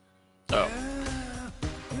 Oh,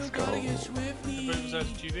 Let's go. Everybody was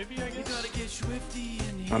at you, baby, I guess?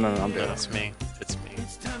 Oh, no, I'm no, good. that's me. It's me.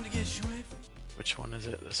 Which one is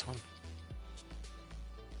it? This one?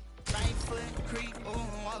 Right foot creep,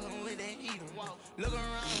 walking with that heater. Look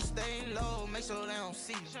around, stay low, make sure they don't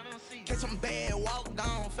see you. Catch them bad, walk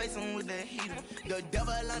down, face them with that heater. The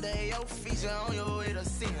devil under your feet, you on your way to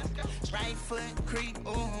sin. Right foot creep,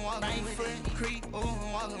 walking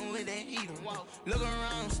with that heater. Look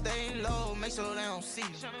around, stay low, make sure they don't see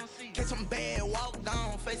you. Catch them bad, walk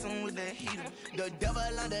down, face them with that heater. The devil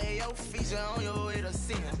under your feet, you on your way to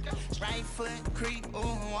sin. Right foot creep,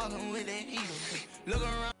 walking with that heater. Look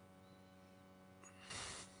around.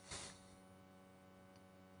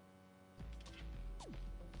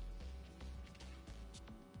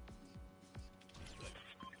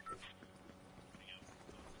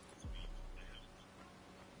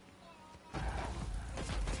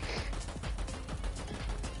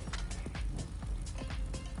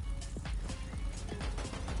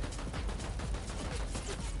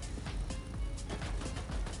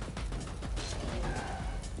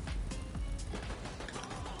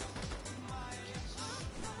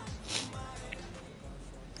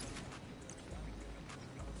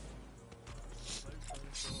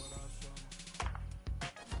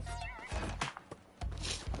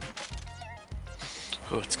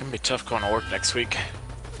 Oh, it's gonna be tough going to work next week.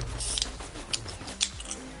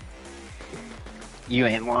 You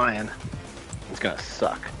ain't lying. It's gonna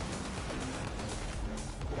suck.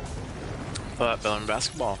 But Bellarmine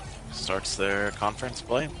basketball starts their conference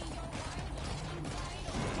play.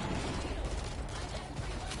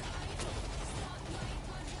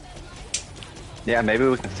 Yeah, maybe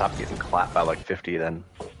we can stop getting clapped by like 50 then.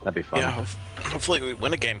 That'd be fun. Yeah, hopefully we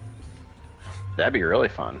win a game. That'd be really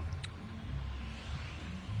fun.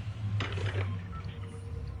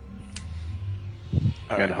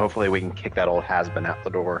 All And right. hopefully we can kick that old has-been out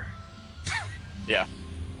the door. Yeah,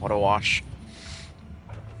 what a wash.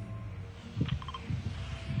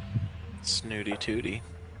 Snooty tooty.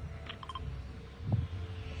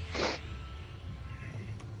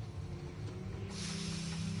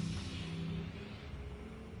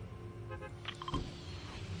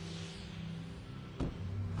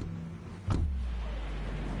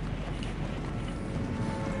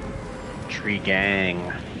 Tree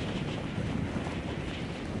gang.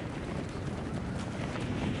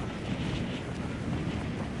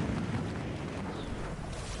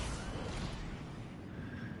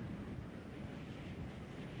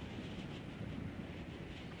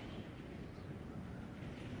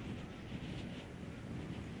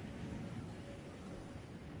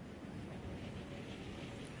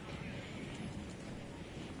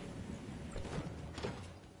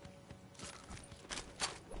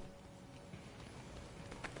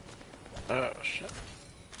 Oh, shit.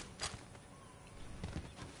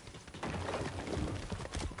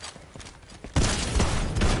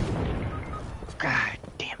 God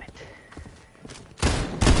damn it.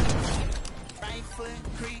 Right foot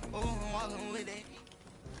creep, ooh, I'm walking with it.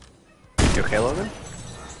 You okay, Logan?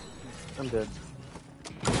 I'm good.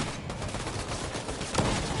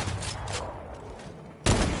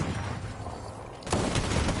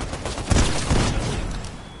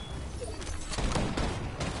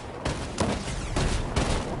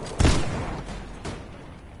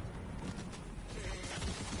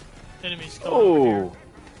 Enemies coming over here.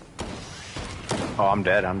 Oh. Oh, I'm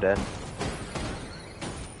dead. I'm dead.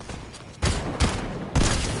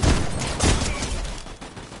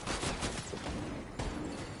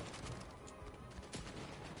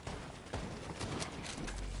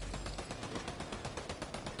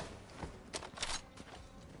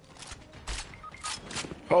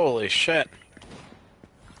 Holy shit.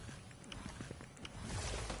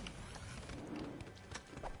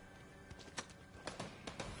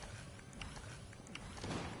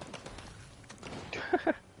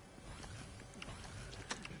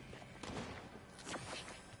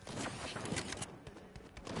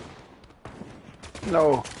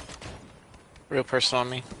 No. Real person on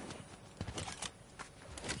me.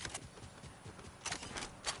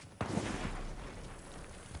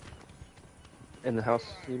 In the house,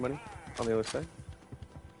 need money? On the other side?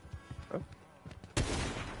 Oh.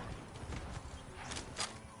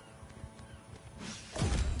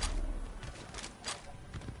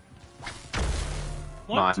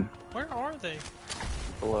 What? Mine. Where are they?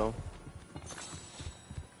 Below.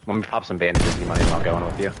 Let me pop some bandages, you money, and I'll go in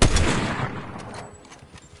with you.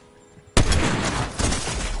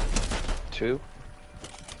 2.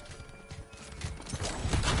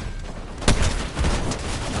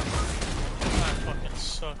 I fucking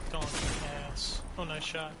sucked on the ass. Oh, nice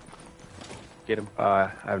shot. Get him. I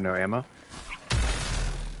have no ammo.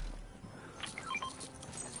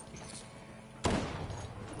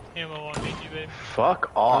 Ammo on me, babe.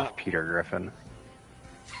 Fuck off, Peter Griffin.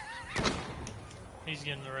 He's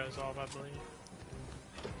getting the res off, I believe.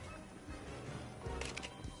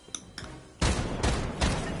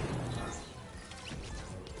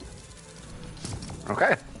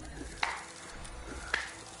 Okay.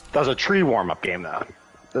 That was a tree warm-up game, though.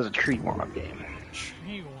 That was a tree warm-up game.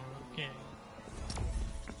 Tree warm-up game.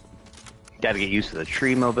 Got to get used to the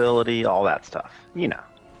tree mobility, all that stuff. You know.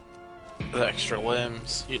 The extra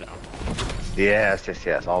limbs, you know. Yes, yes,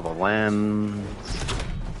 yes. All the limbs.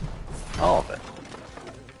 All of it.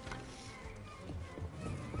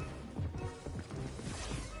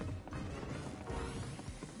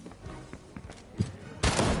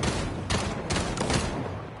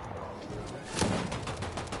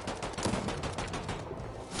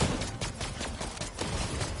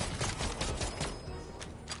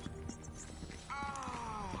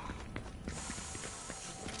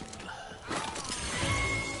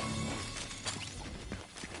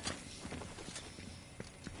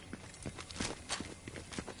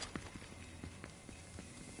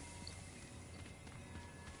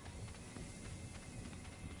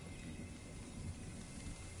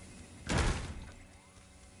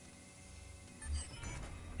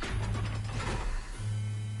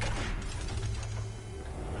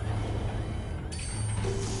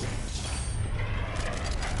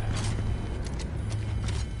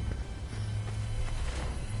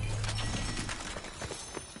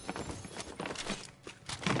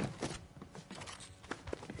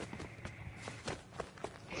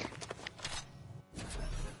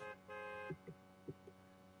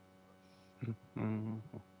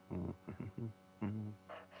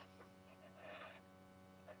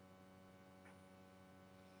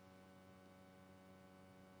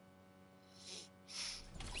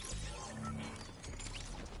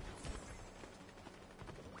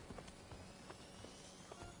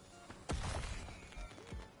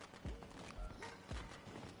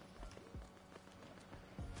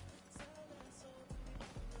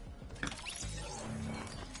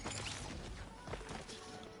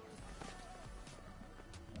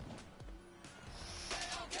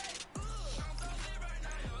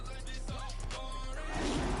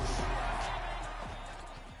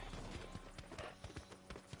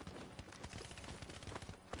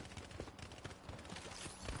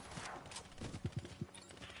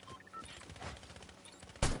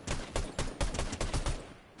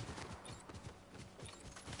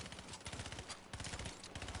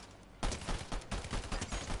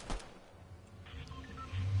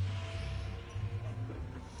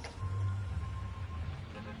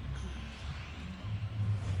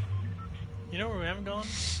 You know where we haven't gone?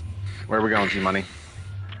 Where are we going, G-Money?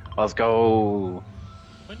 Let's go.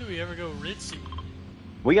 When do we ever go ritzy?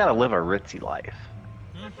 We gotta live a ritzy life.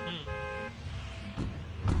 Mm-hmm.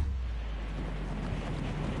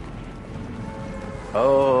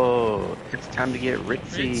 Oh, it's time to get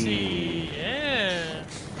ritzy. Ritzy, yeah.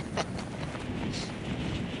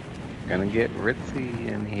 Gonna get ritzy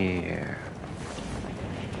in here.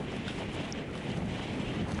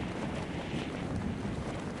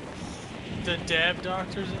 The dab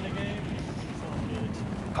doctor's in the game? Oh, good.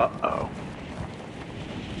 Uh-oh.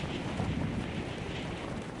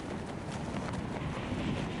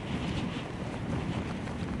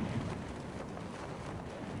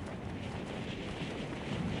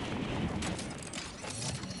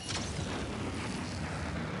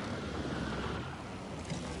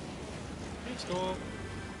 Let's go.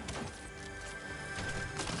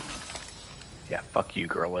 Yeah, fuck you,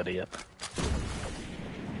 girl idiot.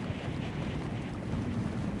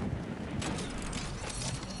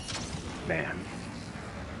 Man.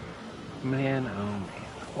 Man, oh man.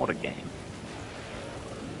 What a game.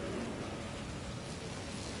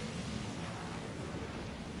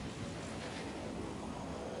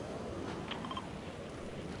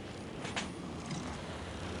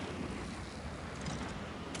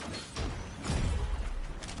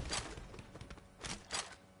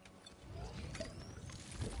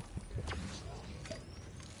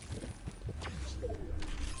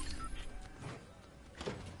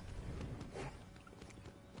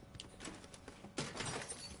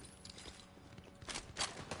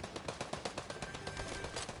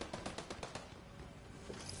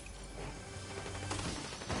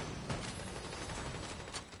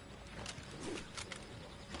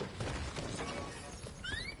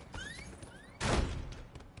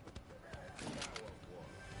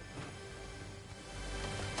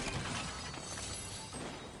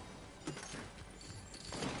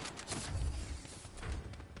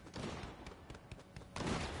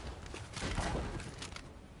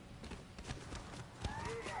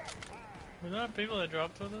 Were there not people that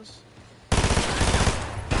dropped with us?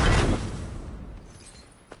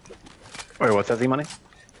 Wait, what's that, Z-Money?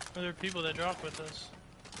 Were there people that dropped with us?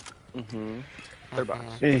 Mm-hmm. They're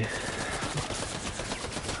bots. Eh.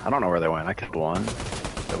 I don't know where they went. I killed one.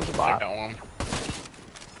 That was a I bot. got one.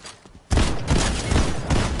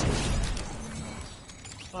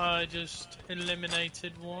 I just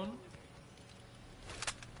eliminated one.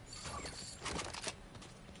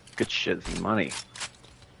 Good shit, Z-Money.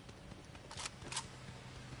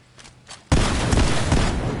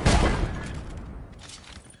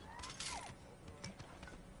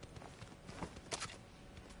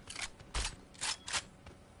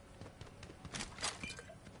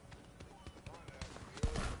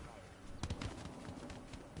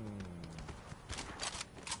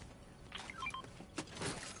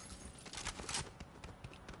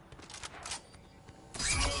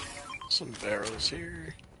 Some barrels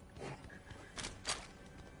here.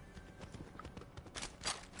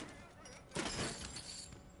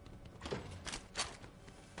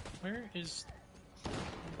 Where is the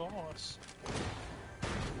boss?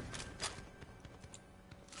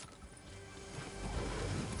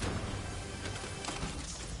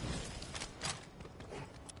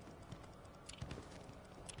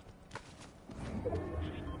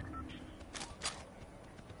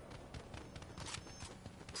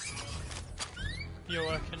 Yo,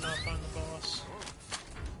 I cannot find the boss.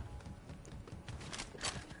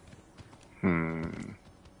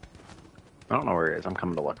 I don't know where he is. I'm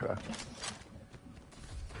coming to look at it.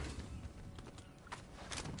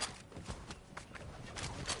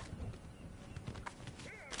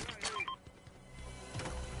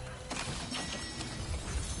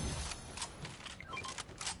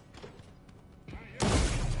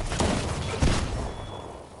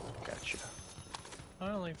 Gotcha. I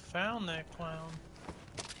only found that clown.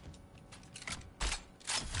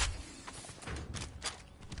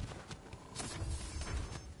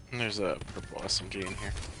 And there's a purple SMG in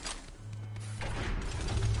here.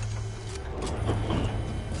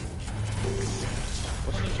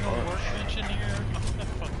 Oh, there's no workbench in here? Oh, that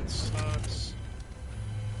fucking sucks.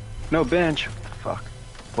 No bench. What the fuck?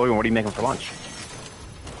 Logan, what are you making for lunch?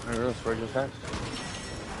 I don't know, Spurge just asked.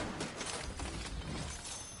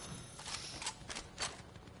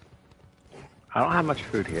 I don't have much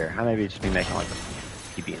food here. I maybe just be making like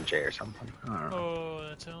a PB&J or something. I don't know. Oh,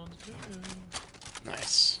 that sounds good.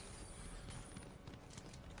 Nice.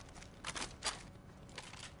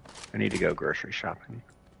 I need to go grocery shopping.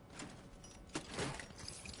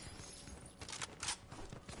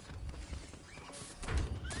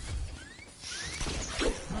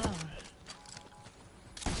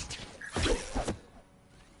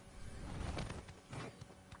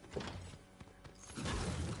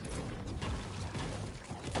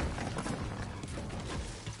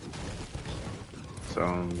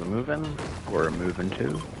 Zone's moving. We're moving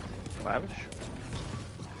to Lavish.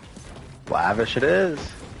 Lavish it is.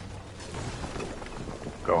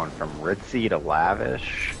 Going from ritzy to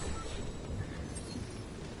lavish.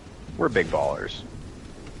 We're big ballers.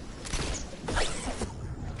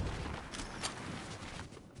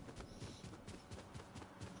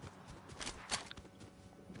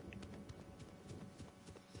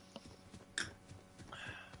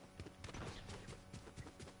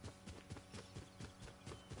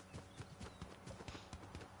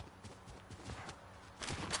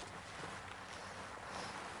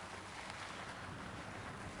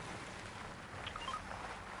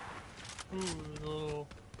 Ooh, the little.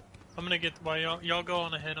 I'm gonna get while y'all go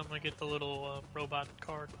on ahead. I'm gonna get the little robot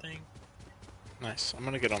card thing. Nice. I'm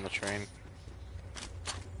gonna get on the train.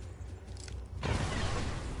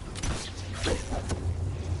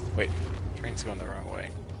 Wait, train's going the wrong way.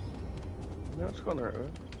 No, it's going the right way.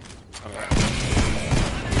 Alright.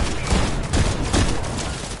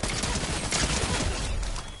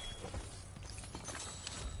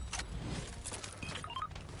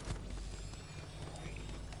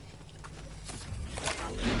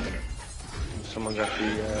 Someone got the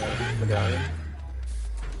medallion.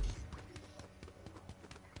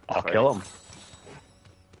 I'll kill him.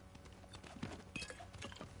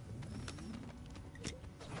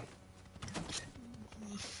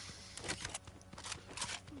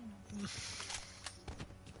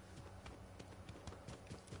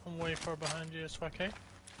 I'm way far behind you, SYK.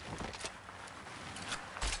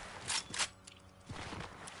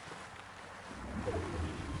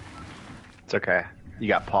 It's okay. You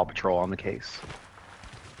got Paw Patrol on the case.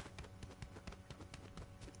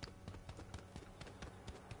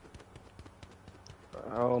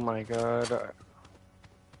 Oh my god.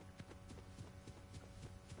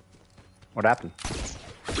 What happened? I just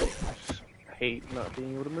hate not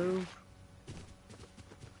being able to move.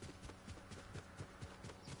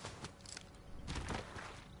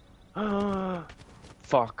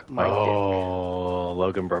 Fuck my dick. Oh,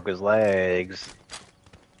 Logan broke his legs.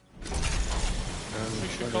 We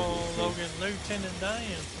should call Logan Lieutenant Dan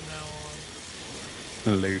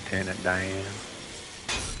from now on. Lieutenant Dan.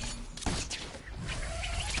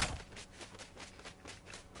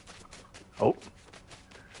 Oh,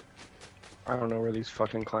 I don't know where these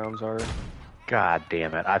fucking clowns are. god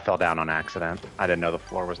damn it. I fell down on accident. I didn't know the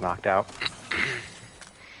floor was knocked out.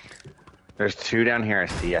 There's two down here I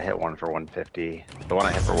see. I hit one for 150. The one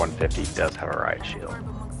I hit for 150 does have a riot shield.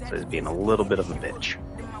 So he's being a little bit of a bitch.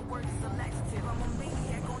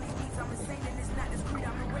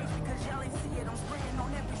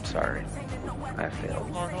 Sorry. I failed.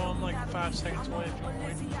 Marco, I'm like 5 seconds away if you want to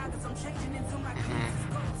wait.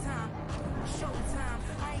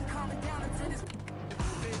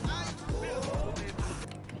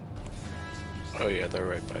 Oh yeah, they're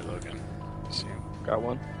right by Logan. See him. Got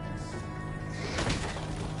one.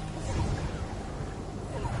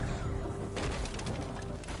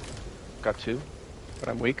 Got two, but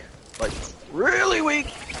I'm weak. Like, really weak!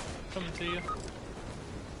 Coming to you.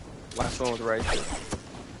 Last one with right shield.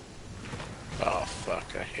 Oh fuck,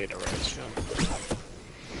 I hate a right shield.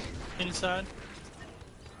 Inside.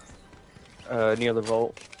 Near the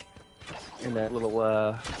vault. In that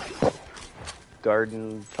little,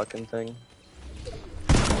 garden fucking thing.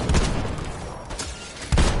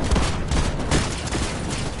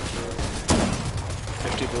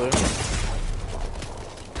 Blue.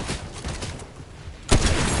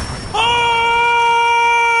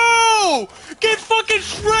 Oh! Get fucking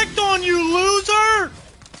shreked on, you loser!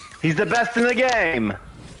 He's the best in the game!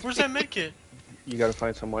 Where's that medkit? You gotta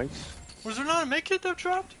find some whites. Was there not a medkit that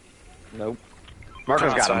dropped? Nope.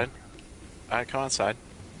 Marco's Come got outside. him. Alright, come outside.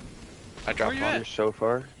 I dropped you one. at? You're so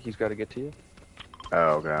far, he's gotta get to you.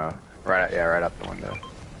 Oh god. Right, yeah, right out the window.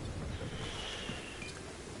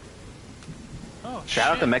 Oh, Shout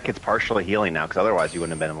out shit. the medkit's partially healing now, because otherwise you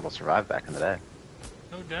wouldn't have been able to survive back in the day.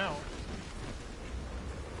 No doubt.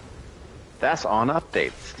 That's on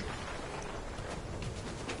updates.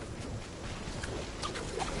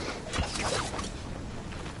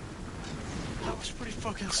 That was pretty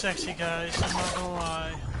fucking sexy, guys. I'm not gonna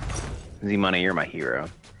lie. Z-Money, you're my hero.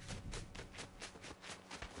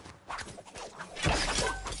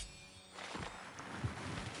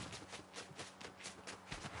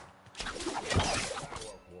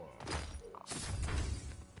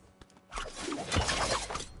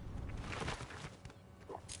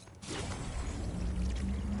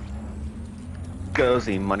 Go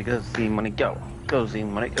Z-Money, go Z-Money, go. Go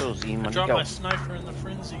Z-Money, go I Z-Money, dropped go. my sniper in the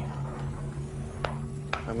frenzy.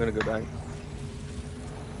 I'm gonna go back.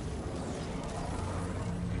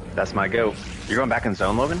 That's my go. You're going back in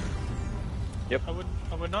zone, Logan? Yep.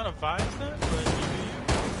 I would not advise that, but you do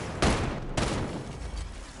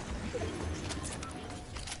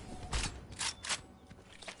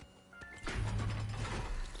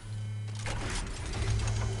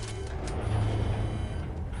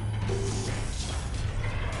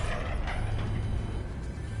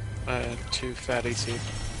you. Two fatty teeth.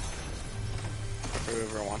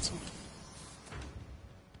 Whoever wants them.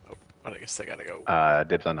 Oh, but I guess they gotta go.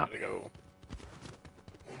 Dibs on that. Gotta go.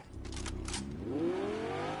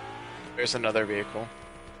 There's another vehicle.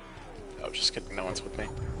 Oh, just kidding. No one's with me.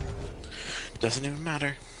 Doesn't even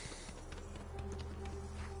matter.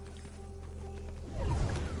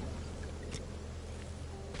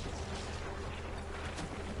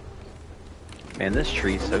 Man, this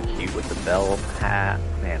tree's so cute with the bell hat.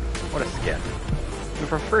 Man, what a skin. And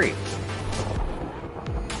for free.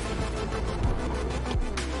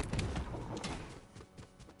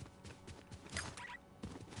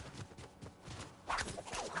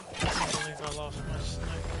 I believe I lost my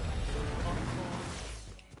sniper.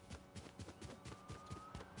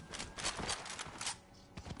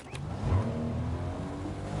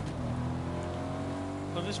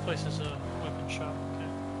 Oh, this place is a weapon shop. Okay,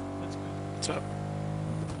 that's good. What's up?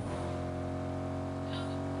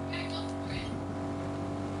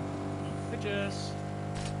 Hey, Jess.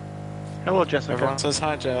 Hello, Jessica. Everyone says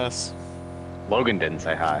hi, Jess. Logan didn't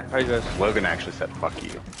say hi. How you guys? Logan actually said fuck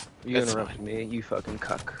you. You That's interrupted me, you fucking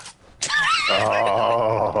cuck.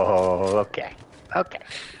 Oh, okay. Okay.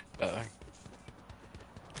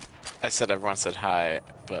 I said everyone said hi,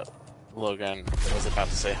 but Logan was about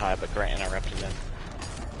to say hi, but Grant interrupted him.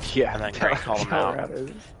 Yeah. And then Grant called him out. out.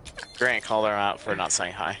 Grant called her out for not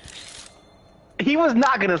saying hi. He was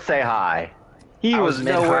not gonna say hi. He I was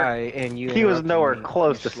nowhere. high and you He was interrupted nowhere me,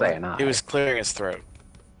 close you to slut. saying hi. He was clearing his throat.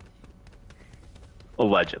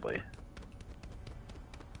 Allegedly.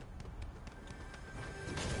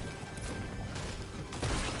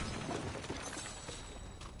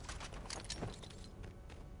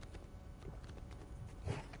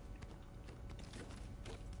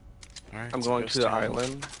 Alright, I'm so going goes to the down.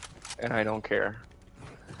 island, and I don't care.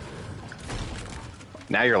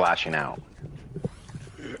 Now you're lashing out.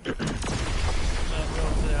 I'm going to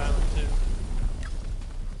the island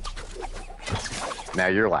too. Now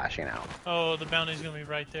you're lashing out. Oh, the bounty's gonna be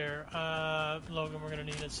right there. Logan, we're gonna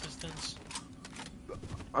need assistance.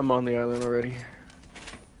 I'm on the island already.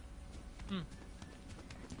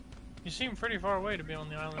 You seem pretty far away to be on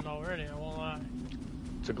the island already, I won't lie.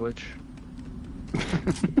 It's a glitch.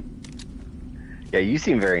 Yeah, you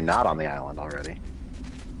seem very not on the island already.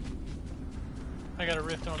 I got a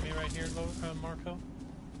rift on me right here, Marco.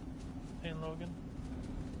 And Logan.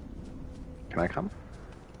 Can I come?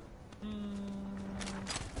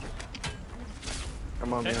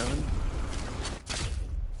 I'm on Okay. the island.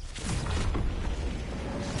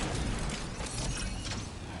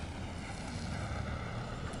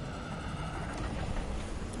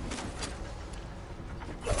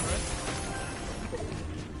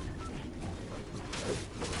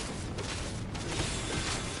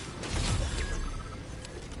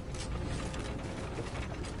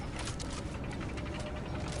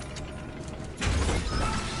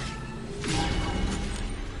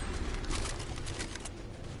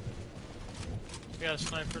 We got a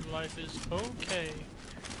sniper. Life is okay.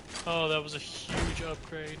 Oh, that was a huge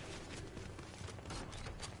upgrade.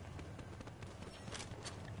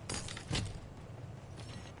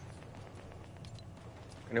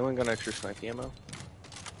 Anyone got extra snipe ammo?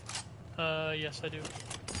 Yes, I do.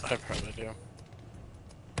 I probably do.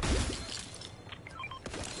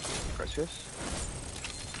 Precious?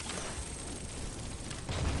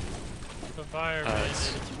 The fire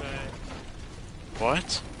Nice. base is back.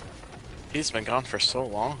 What? He's been gone for so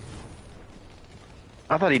long.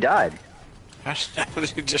 I thought he died. How did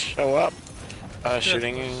he just show up?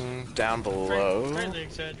 Shooting down below. Greatly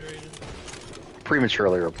exaggerated.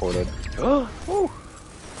 Prematurely reported. Oh! Woo!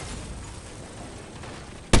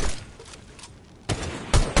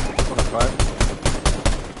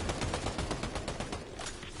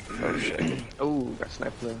 Oh shit. Oh, got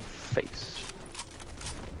sniped in the face.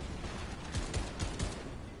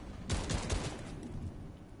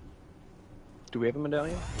 Do we have a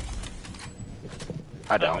medallion?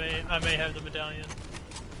 I don't. I may have the medallion.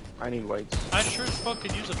 I need whites. I sure as fuck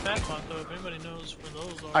could use a fat pot though, if anybody knows where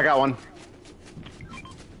those are. I got one.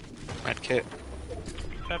 Red kit.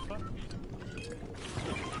 Fat pot?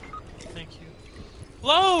 Thank you.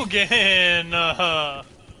 Logan!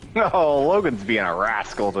 Oh, Logan's being a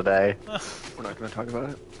rascal today. We're not gonna talk about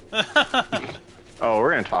it. Oh,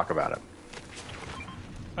 we're gonna talk about it.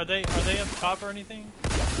 Are they up top or anything?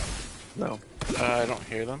 No. I don't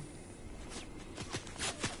hear them.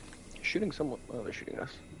 shooting someone. Oh, they're shooting us.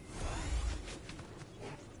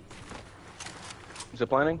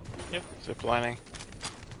 Zip lining? Yep. Zip lining.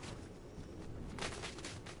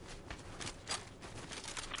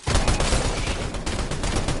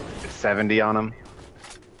 It's 70 on him.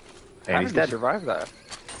 How And he's did he dead. survive that?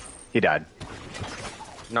 He died.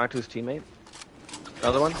 Knocked his teammate.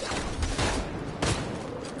 Another one?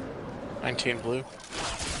 19 blue.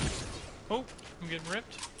 Oh, I'm getting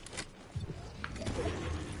ripped.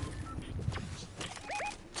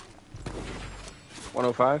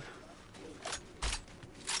 $105.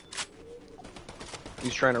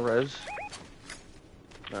 He's trying to res.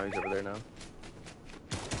 No, he's over there now.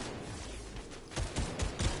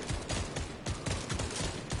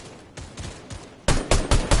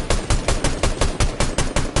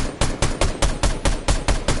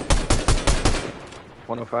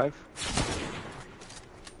 $105.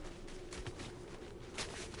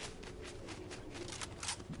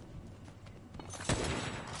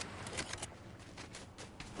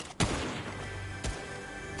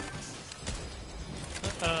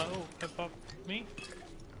 Oh, that popped me.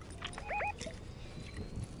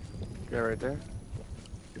 Yeah, right there.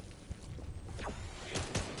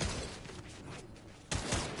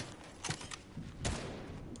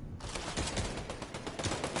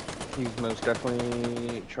 He's most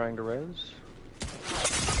definitely trying to res.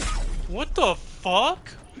 What the fuck?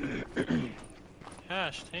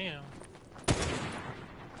 Gosh, damn.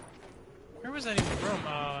 Where was that even from? Oh,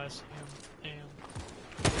 I see him.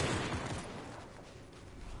 Damn.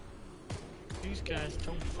 These guys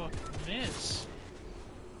don't fucking miss.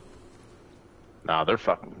 Nah, they're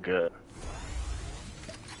fucking good.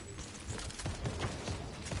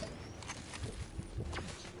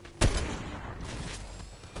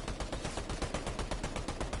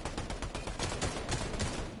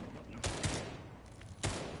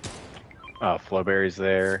 Oh, Flowberry's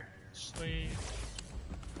there. Sweet.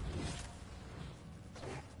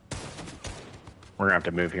 We're gonna have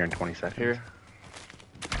to move here in 20 seconds. Here.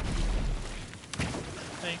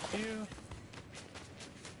 Thank you.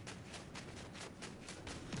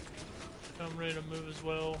 I'm ready to move as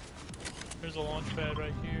well. There's a launch pad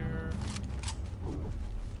right here.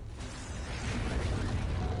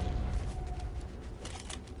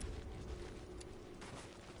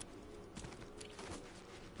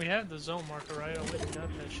 We have the zone marker, right? I wouldn't got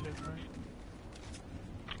that shit, right?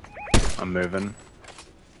 I'm moving.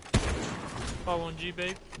 Following G,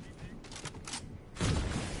 babe.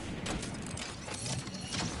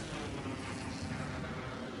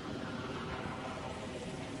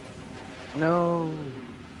 No.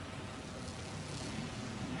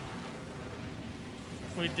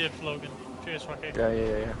 We did Logan. Cheers, okay.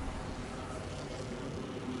 Yeah.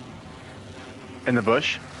 In the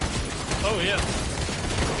bush. Oh, yeah.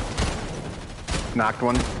 Knocked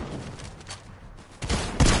one.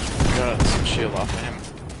 Got some shield off of him.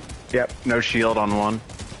 Yep. No shield on one.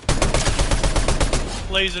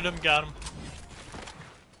 Lasered him, got him.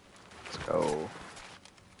 Let's go.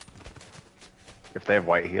 If they have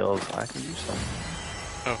white heals, I can use some.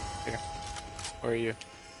 Oh, here. Where are you?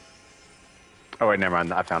 Oh wait, never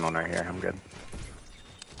mind. I found one right here. I'm good.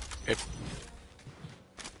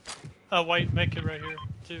 White make it right here,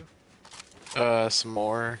 too. Some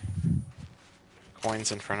more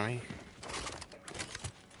coins in front of me.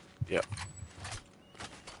 Yep.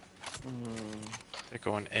 They're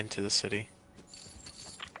going into the city.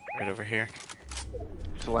 Right over here.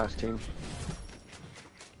 It's the last team.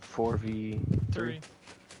 4v3. 3.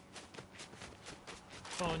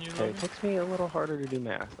 Following you, Okay, Logan. it takes me a little harder to do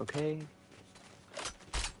math, okay?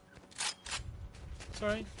 It's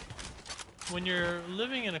alright. When you're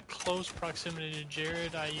living in a close proximity to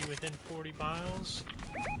Jared, i.e. within 40 miles,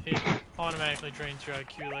 it automatically drains your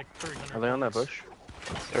IQ like 300. Are they on that points. bush?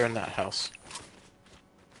 They're in that house.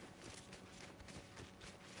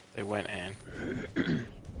 They went in.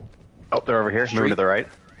 Oh, they're over here. Moving to the right.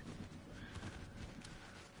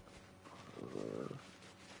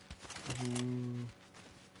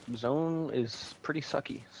 Zone is pretty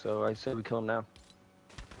sucky, so I say we kill him now.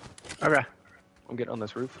 Okay. I'm getting on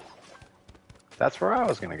this roof. That's where I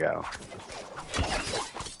was gonna go.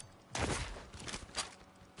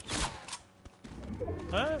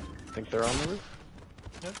 Ah, I think they're on the roof.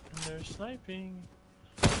 yep, and they're sniping.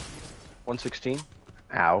 116.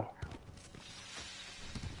 Ow.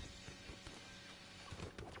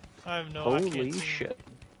 I have no I Holy can't see. shit.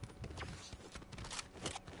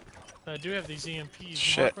 I do have these EMPs.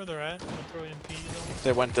 Shit. Mark where they're at. I'm gonna throw EMPs on.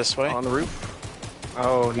 They went this way. On the roof.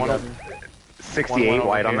 Oh, he One got of- me. 68 One over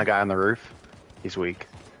white on here. the guy on the roof. He's weak.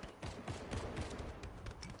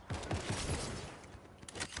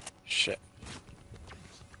 Shit.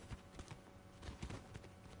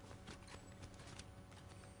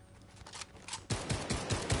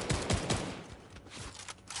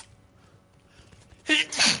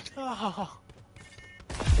 Oh,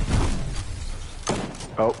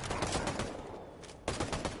 Oh.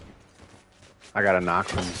 I got a knock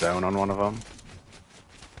from zone on one of them.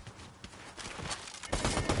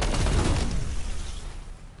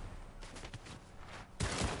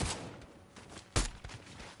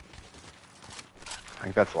 I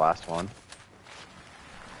think that's the last one.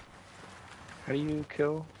 How do you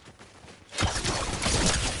kill?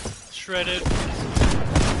 shredded,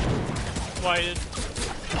 whited.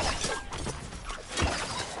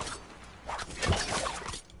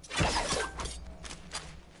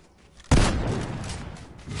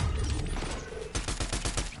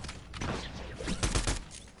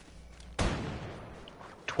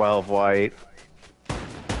 White.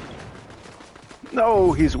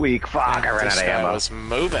 No, he's weak. Fuck, I ran This out of guy ammo. was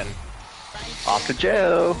moving. Off to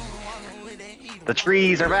Joe. The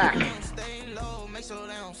trees are back.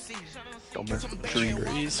 Don't mess with the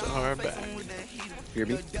Trees tree. are back. Hear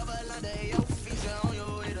me?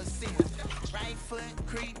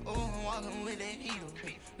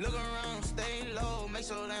 Look around, stay low, make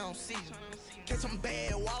sure they don't see you. Catch some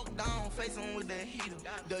bad, walk down, face them with the heater.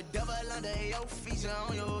 The devil under your feature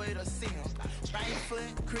on your way to see him. Right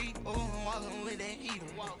foot, creep, walking with that heater.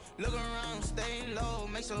 Look around, stay low,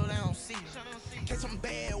 make sure they don't see you. Catch some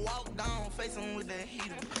bad, walk down, face them with the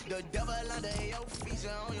heater. The devil under your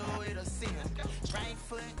feature on your way to see him. Right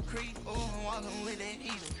foot, creep, walking with that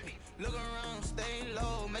heater. Look around, stay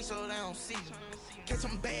low, make sure they don't see you. Catch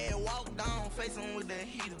some bad, walk down, face them with the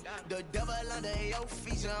heater. The devil under your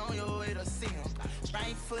feature on your way to see him.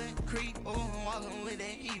 Right foot, creep, walking with that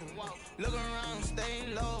heater. Look around, stay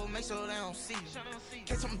low, make sure they don't see you.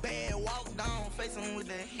 Catch some bad, walk down, face them with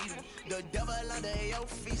the heater. The devil under your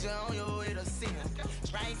feature on your way to see him.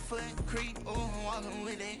 Right foot, creep, walking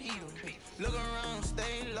with that heater. Look around,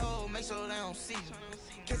 stay low, make sure they don't see you.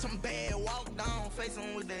 Catch some bad, walk down, face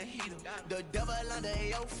them with the heater. The devil under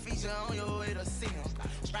your feature on your way to see him.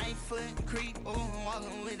 Right foot, creep,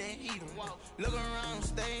 walking with that heater. Look around,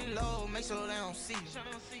 stay low, make sure they don't see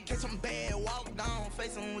you. Catch some bad, walk down,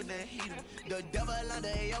 face them with the heater. The devil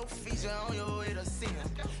under your feature on your way to see him.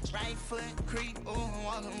 Right foot, creep,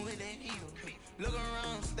 walking with that heater. Look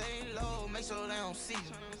around, stay low, make sure they don't see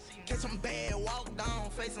you. Catch some bad, walk down,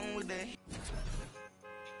 face them with the heater.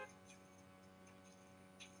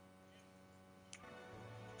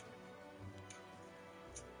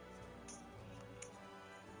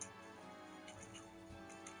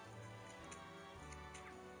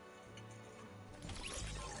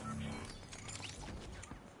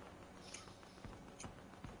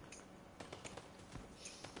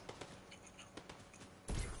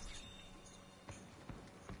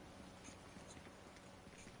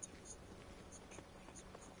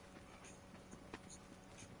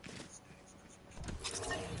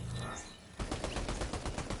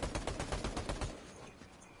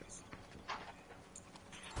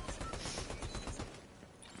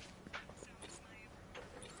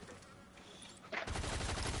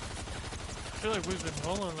 I feel like we've been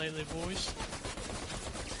rolling lately, boys.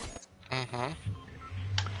 Mm-hmm.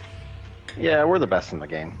 Yeah, we're the best in the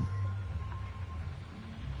game.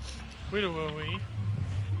 We do what we.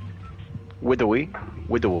 With the we.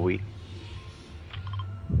 With the we.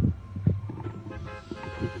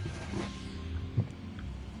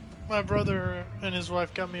 My brother and his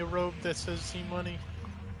wife got me a robe that says "See Money."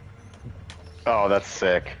 Oh, that's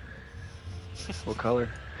sick. What color?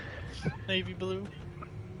 Navy blue.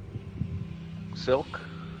 Silk?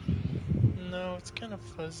 No, it's kind of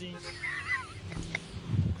fuzzy.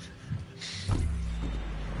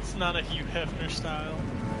 It's not a Hugh Hefner style.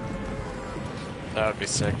 That would be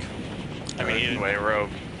sick. I mean, either way, robe.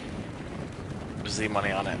 Z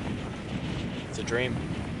money on it. It's a dream.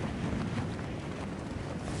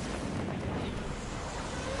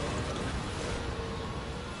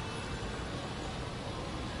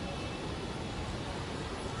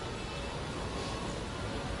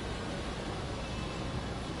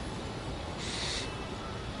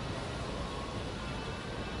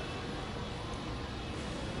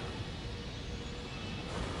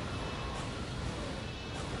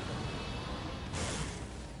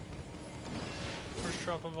 First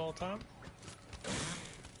drop of all time.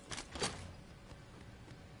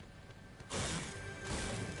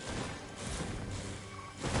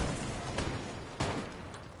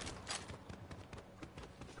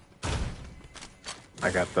 I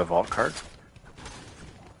got the vault card.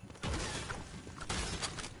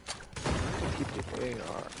 Keep the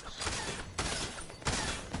ARs.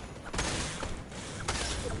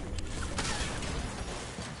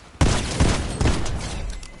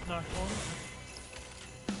 Knock one.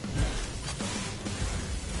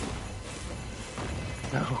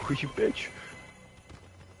 No. Oh, you bitch.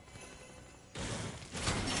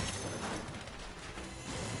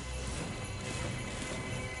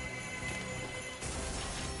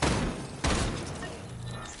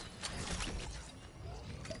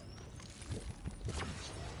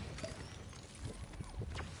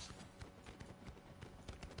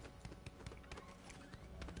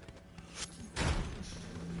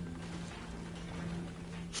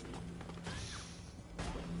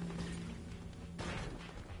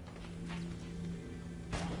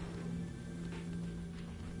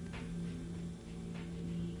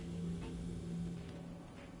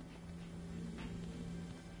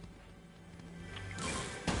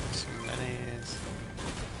 Some minis.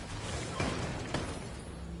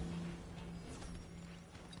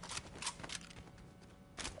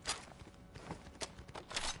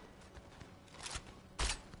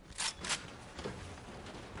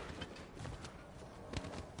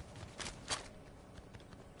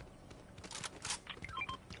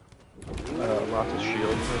 Lots of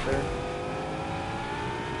shields right there.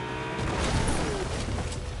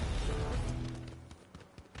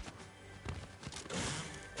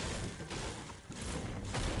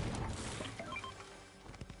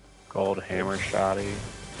 Gold hammer shoddy.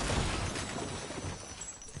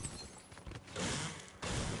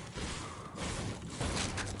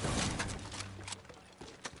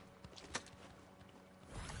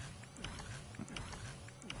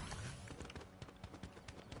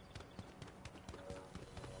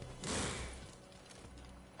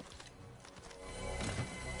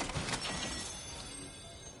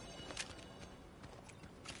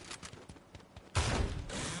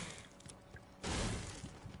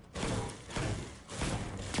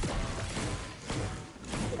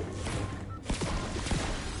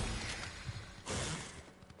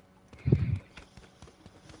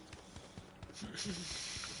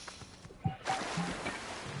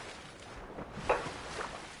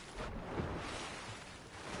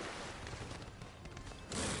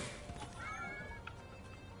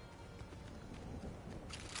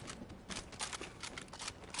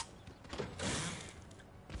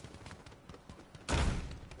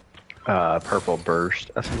 Purple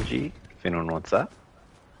burst SMG, if anyone wants that.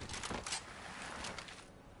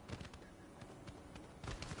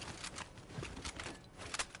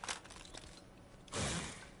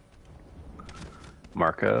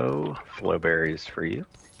 Marco, flowberries for you.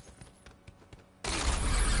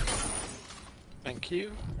 Thank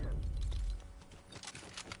you.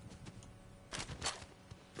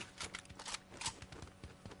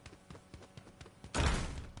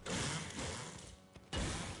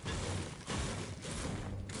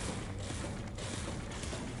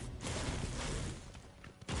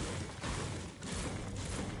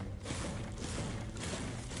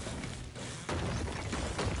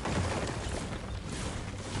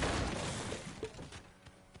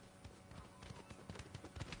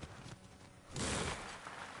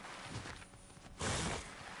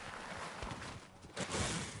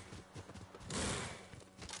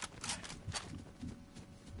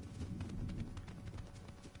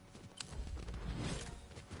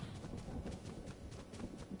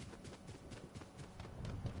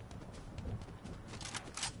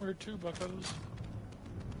 Where to, buckos?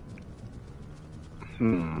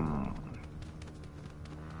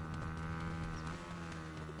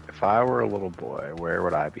 If I were a little boy, where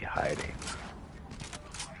would I be hiding?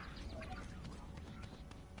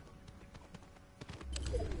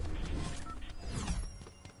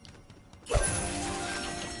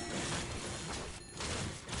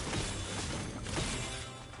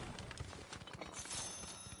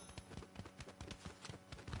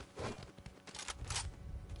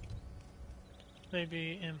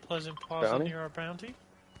 Maybe in Pleasant Plaza Bounty? near our bounty?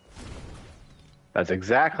 That's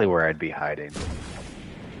exactly where I'd be hiding.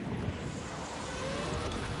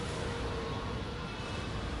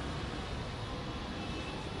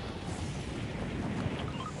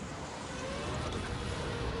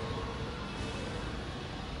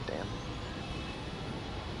 Damn.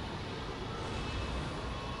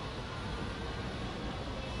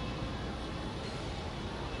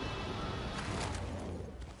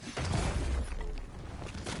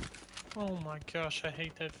 Oh my gosh, I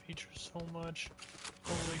hate that feature so much.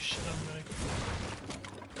 Holy shit,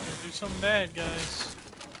 gonna do something bad, guys.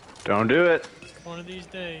 Don't do it. One of these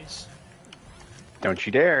days. Don't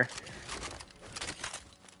you dare.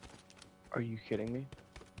 Are you kidding me?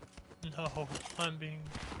 No, I'm being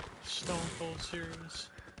stone cold serious.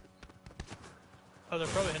 Oh, they're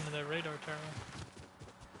probably heading to that radar tower.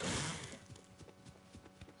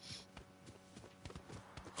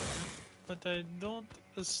 But I don't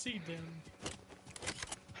see them.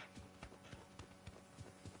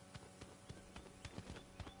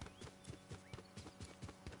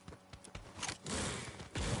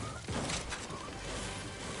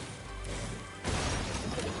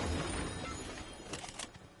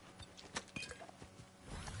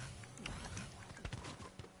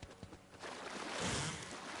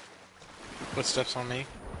 Footsteps on me.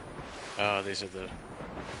 Oh, these are the...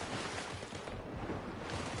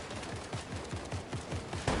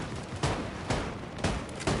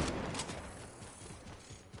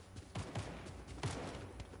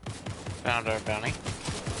 Found our bounty.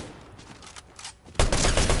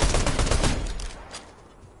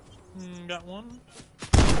 Got one.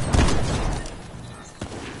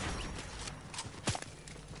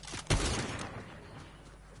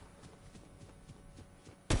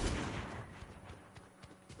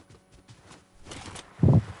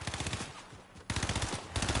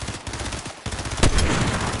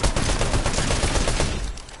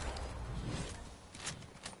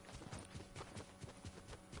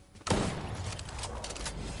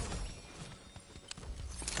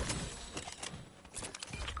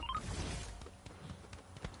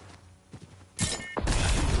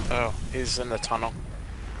 Oh, he's in the tunnel.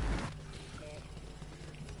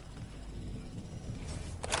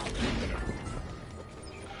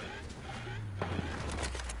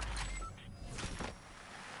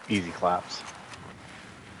 Easy claps.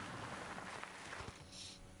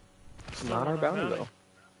 It's not our bounty, though.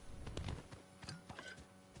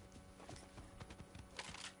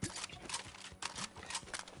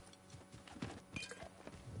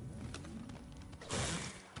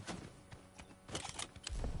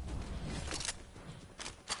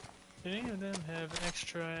 Did any of them have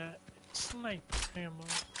extra snipe ammo?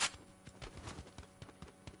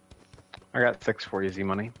 I got 6 for you,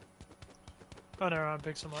 Z-Money. Oh, never mind,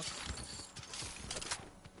 picks them up.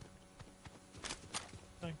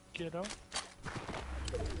 Get up.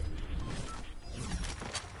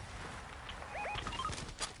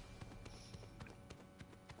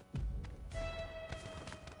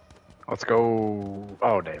 Let's go.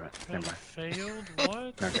 Oh, damn it. Never mind. Failed?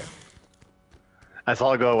 What? Okay. I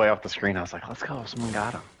saw it go away off the screen. I was like, let's go. Someone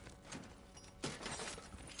got him.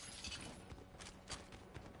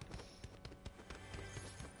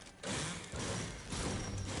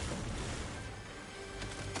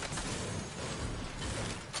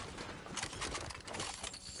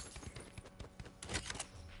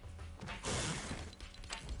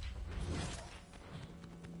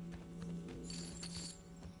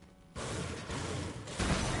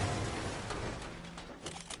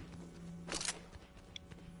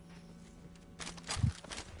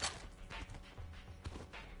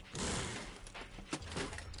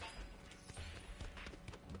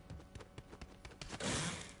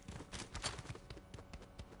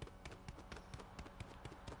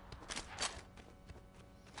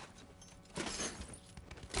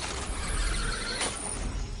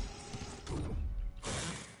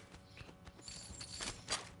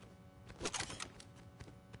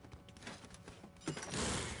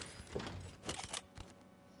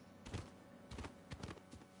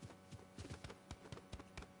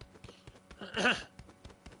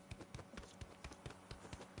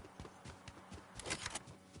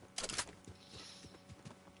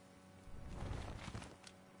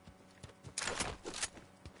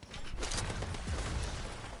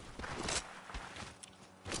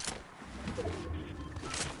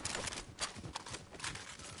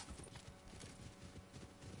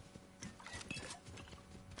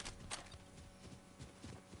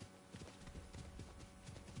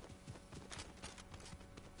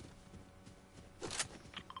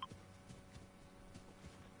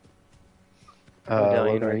 Medallion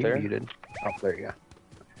Logan, are right you there. muted? Oh, there you go.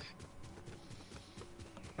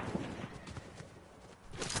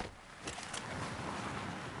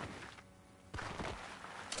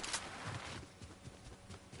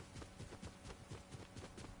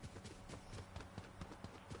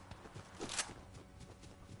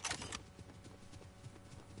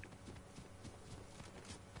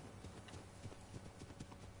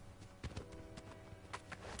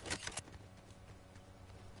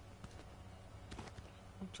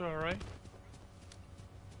 Looks alright.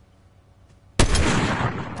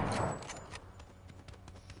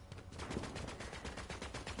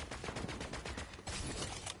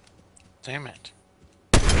 Damn it.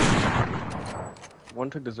 One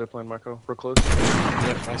took the zipline, Marco. Real close.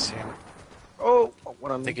 Yep, I see him. Oh,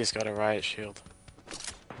 what I on think me? he's got a riot shield.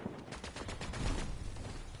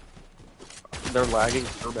 They're lagging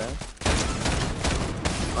so bad.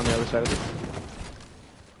 On the other side of it.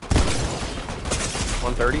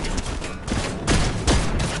 130.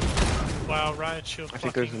 Wow, Riot Shield I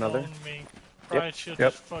think fucking there's another. owned me. Yep, Riot Shield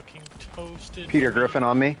yep. just fucking toasted Peter me Griffin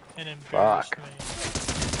on me. and embarrassed Fuck. me.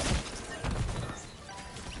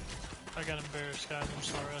 I got embarrassed, guys. I'm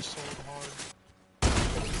sorry. I sold hard.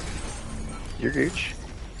 You're gooch.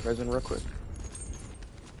 Resin real quick.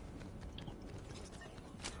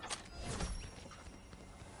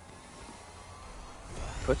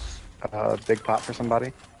 Puts. Big pot for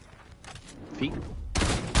somebody. Feet.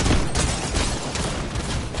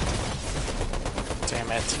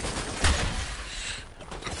 Damn it.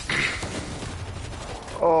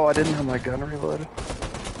 Oh, I didn't have my gun reloaded.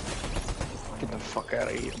 Get the fuck out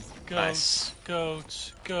of here. Goats, Nice.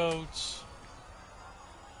 goats, goats.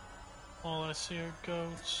 All I see are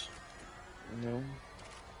goats. No.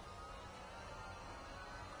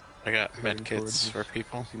 I got Heading med kits towards for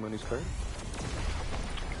people. See money's card.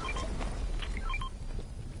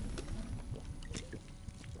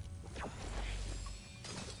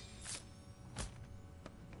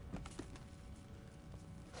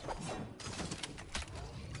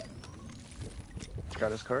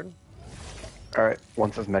 Got his card. Alright,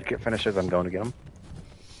 once his medkit finishes, I'm going to get him.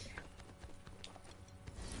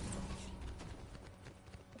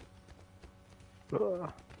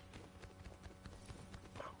 Ugh.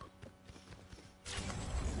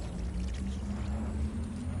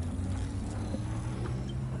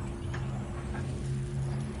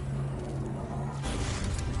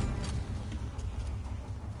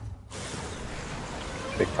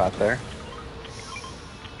 Big pot there.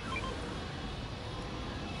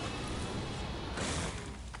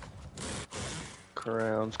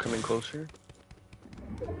 Crown's coming closer.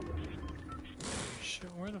 Shit,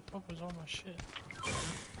 where the fuck was all my shit?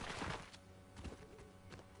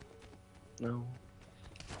 No.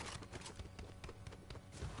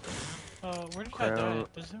 Where did I die? Crown.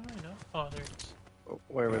 Does anybody know? Oh, there it is. Oh,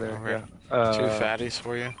 way over there. Over. Yeah. 2 fatties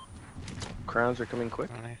for you. Crowns are coming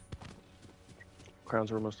quick. Money.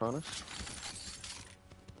 Crowns are almost on us.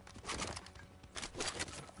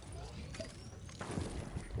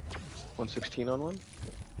 $116 on one.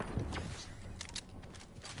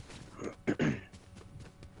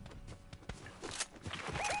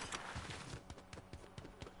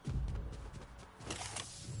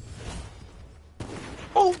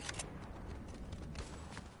 Oh!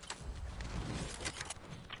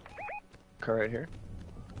 Car right here.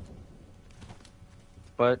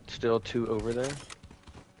 But still 2 over there.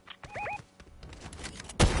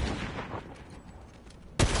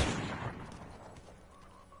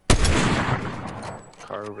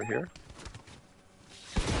 Car over here.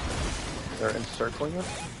 They're encircling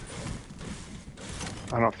us.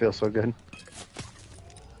 I don't feel so good.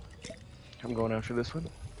 I'm going after this one.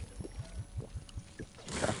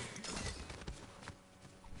 Okay.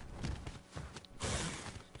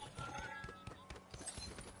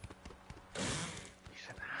 He's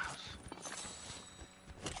in the house.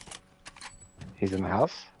 He's in the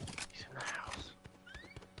house? He's in the house.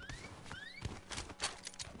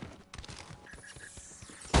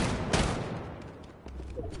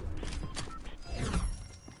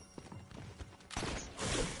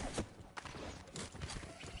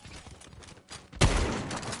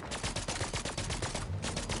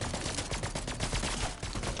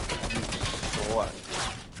 What?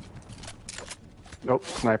 Nope,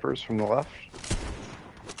 snipers from the left.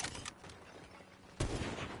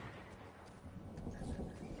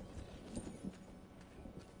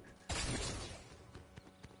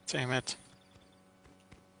 Damn it.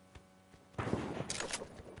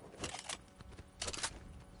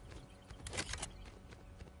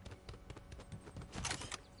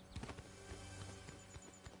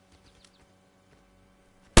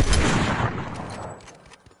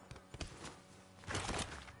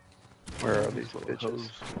 Where are these Little bitches? hose.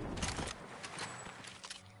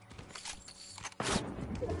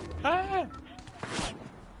 Ah!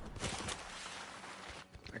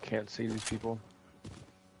 I can't see these people.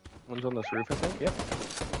 One's on this roof, I think. Yep.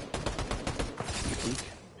 Peek.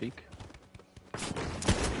 Peek.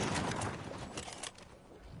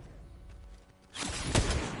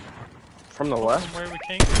 From the left? From where we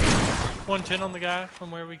came. 110 on the guy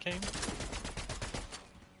from where we came.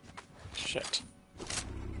 Shit.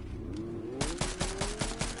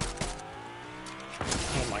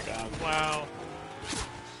 Oh my god. Wow.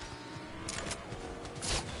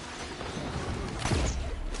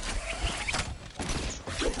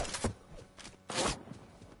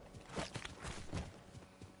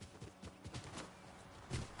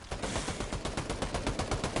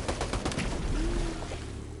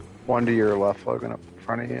 One to your left, Logan, up in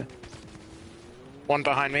front of you. One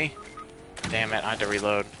behind me. Damn it, I had to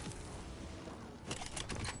reload.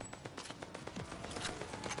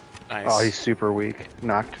 Nice. Oh, he's super weak.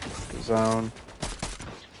 Knocked zone.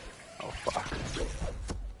 Oh, fuck.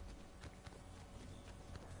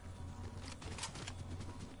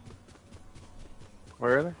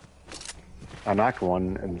 Where are they? I knocked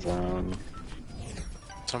one in zone.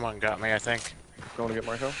 Someone got me, I think. Going to get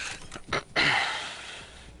Marco?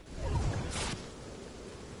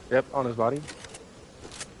 Yep, on his body.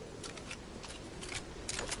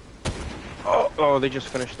 Oh, they just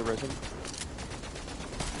finished the resin.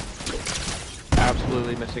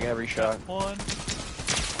 Absolutely missing every shot. One.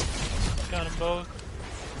 Got them both.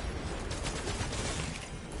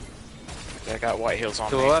 I got white heels on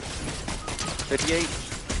To me. the left.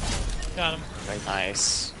 58. Got him.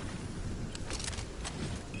 Nice.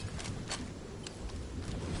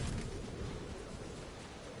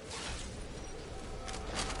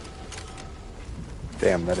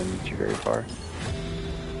 Damn, that didn't get you very far.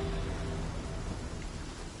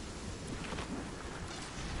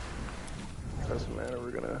 Doesn't matter.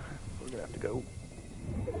 We're gonna have to go.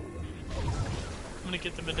 I'm gonna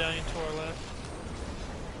get the medallion to our left.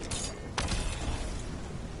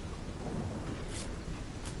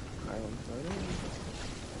 Island fighter.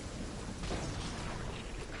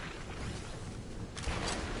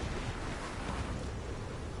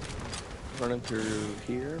 Running through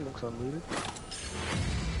here. Looks unlooted.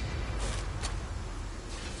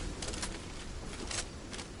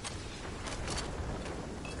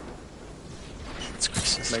 It's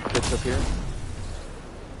Christmas. Make kits up here.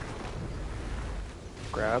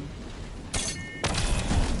 Grab.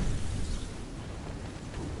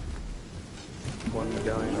 One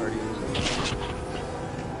medallion already using.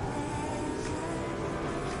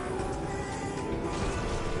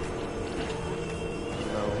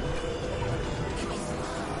 No.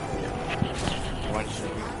 Why did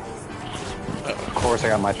you... Of course, I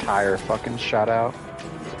got my tire fucking shot out.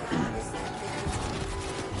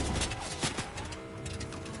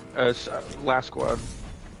 Last squad.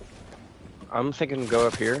 I'm thinking go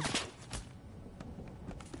up here.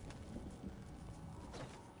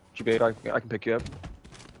 G-Bait, I can pick you up.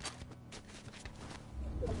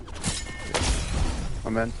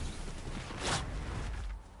 I'm in.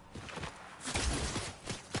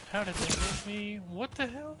 How did they hit me? What the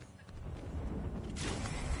hell?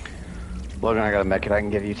 Logan, I got a med kit I can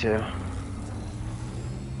give you too.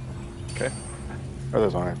 Okay. Oh,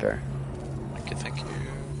 there's one right there. Okay, thank you.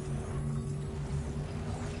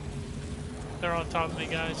 They're on top of me,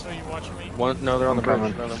 guys. Are you watching me? One, no, they're on the I'm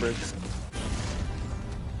bridge. coming. They're on the bridge.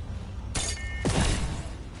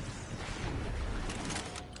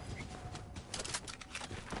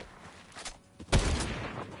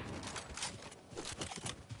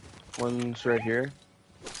 One's right here.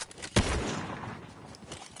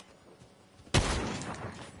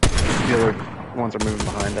 The other ones are moving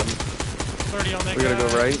behind them. 30 on that We gotta guy.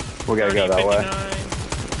 go right. We gotta go that way. 59.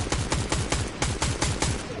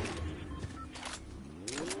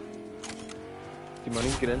 Get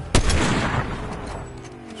money, get in.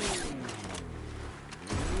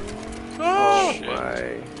 Oh! Shit. My.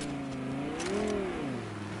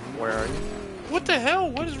 Where are you? What the hell?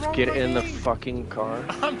 What is wrong Get with my in the game? fucking car.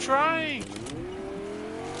 I'm trying.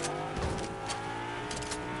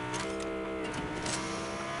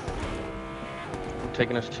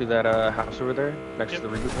 Taking us to that house over there, next Yep. to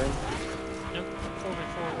the reboot van. Yep,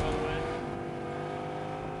 4v4 by the way.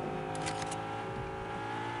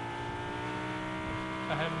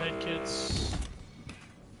 I have medkits.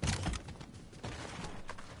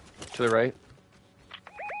 To the right.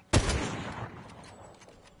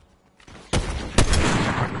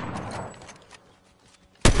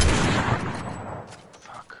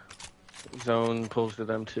 Fuck. Zone pulls to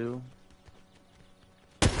them too.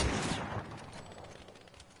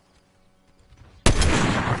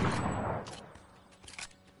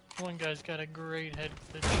 One guy's got a great head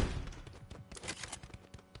glitch.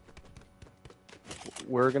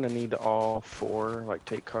 We're gonna need all four, like,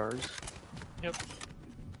 take cars. Yep.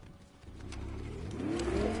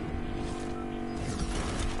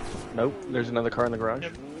 Nope, there's another car in the garage.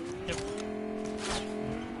 Yep. Yep.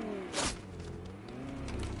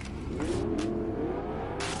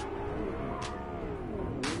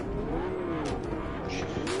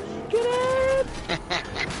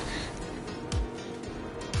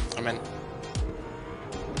 I'm in.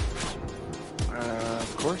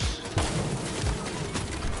 Of course.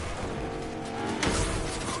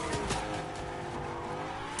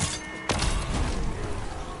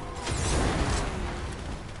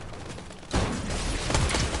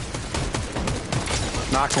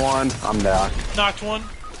 Knocked one. I'm knocked. Knocked one.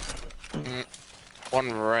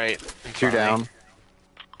 One right. in Two front of me.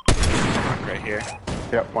 down. Right here.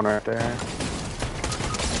 Yep, one right there.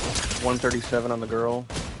 137 on the girl.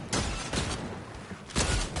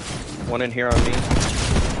 One in here on me.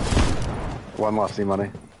 One left, see money.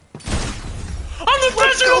 I'm the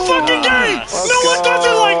best in the fucking game! Let's No one does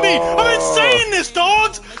it like me! go. I've been saying this,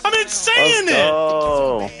 dogs! I've been saying it!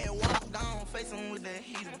 Oh.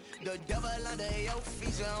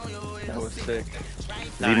 That was sick.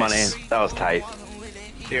 Z money. That was tight.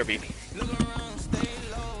 Here, BB. Look around, stay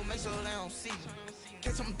low, make sure they don't see you.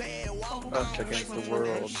 us against the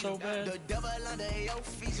world. So bad.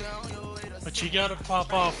 But you gotta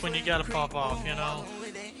pop off when you gotta pop off, you know?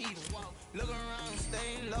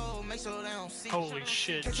 Holy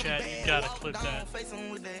shit, chat, you gotta clip that.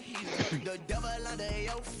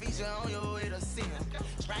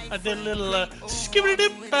 I did a little,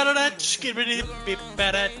 skibbity-dip-ba-da-da,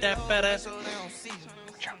 skibbity-dip-ba-da-da-ba-da.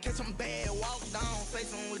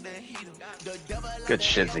 Good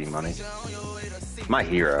shit, Z Money. My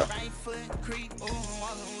hero.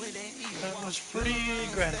 That was pretty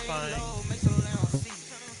gratifying.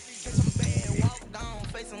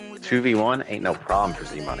 2v1 ain't no problem for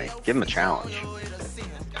Z Money. Give him a challenge.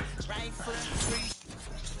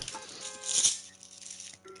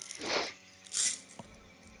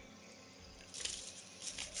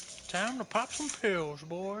 Time to pop some pills,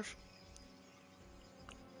 boys.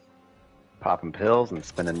 Popping pills and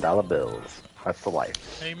spending dollar bills. That's the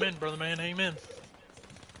life. Amen, brother man, amen.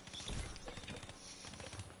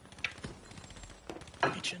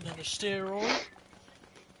 Get you another steroid.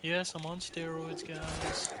 Yes, I'm on steroids,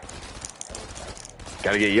 guys.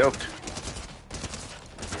 Gotta get yoked.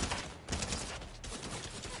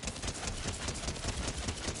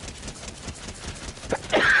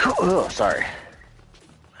 Oh, sorry.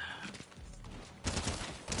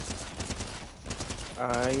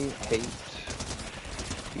 I hate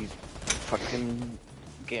these fucking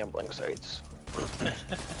gambling sites.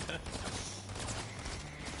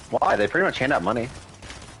 Why? They pretty much hand out money.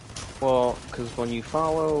 Well, because when you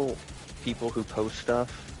follow people who post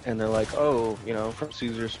stuff and they're like, oh, you know, from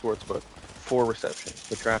Caesars Sportsbook, 4 receptions,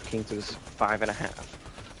 but DraftKings is 5.5.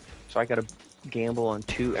 So I gotta gamble on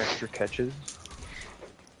 2 extra catches.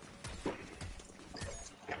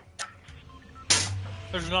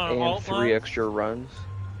 There's not an And alt 3 line? extra runs?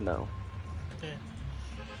 No. Yeah.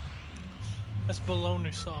 That's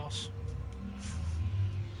bologna sauce.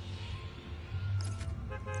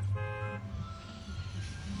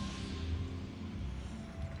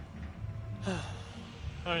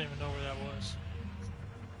 I don't even know where that was.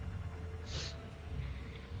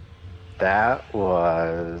 That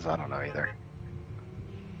was... I don't know either.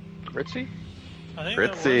 Ritzy? I think Ritzy. that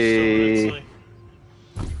was still Ritzy.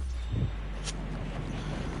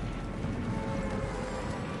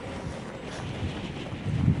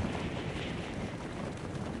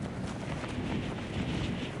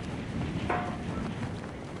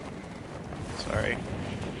 Sorry.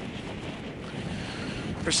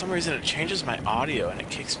 For some reason, it changes my audio and it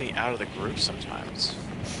kicks me out of the group sometimes.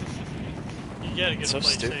 You gotta get So a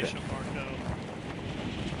PlayStation, stupid. Marco.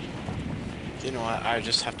 You know what? I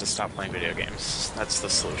just have to stop playing video games. That's the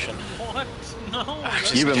solution. What? No.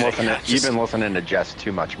 Just You've been kidding. listening. Just- You've been listening to Jess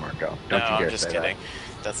too much, Marco. Don't No, you dare I'm just say kidding.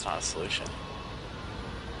 That's not a solution.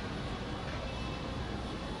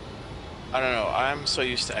 I don't know. I'm so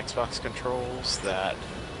used to Xbox controls that that.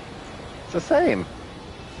 It's the same.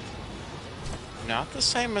 not the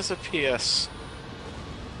same as a PS5.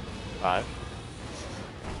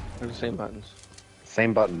 They're the same buttons.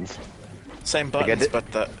 Same buttons. Same Like I buttons,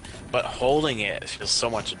 did- but holding it feels so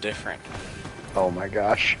much different. Oh my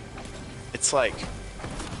gosh. It's like,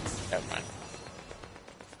 never mind.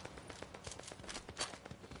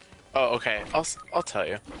 Oh, okay. I'll tell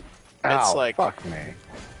you. Ow, like- fuck me.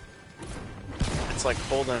 It's like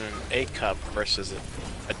holding an A cup versus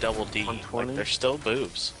a double D. 120? Like they're still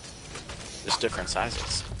boobs, just different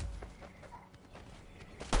sizes.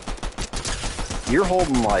 You're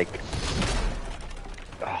holding like...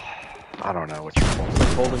 I don't know what you're holding.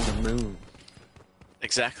 Holding the moon.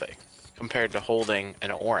 Exactly. Compared to holding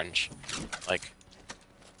an orange, like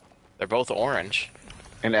they're both orange.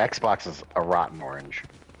 And Xbox is a rotten orange.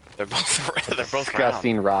 They're both they're both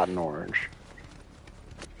Disgusting round. rotten orange.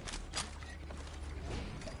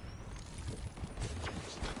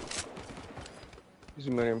 Is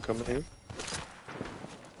Miriam coming here?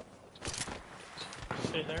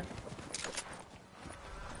 Stay there.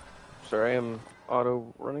 Sorry, I'm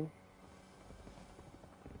auto running.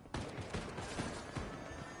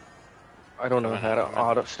 I don't know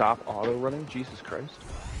how to stop auto running. Jesus Christ.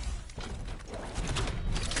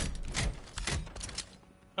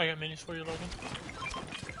 I got minis for you, Logan.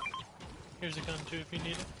 Here's a gun too if you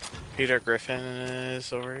need it. Peter Griffin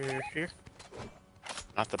is over here.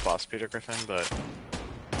 Not the boss Peter Griffin, but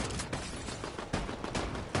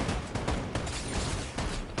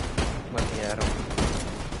Let me at him.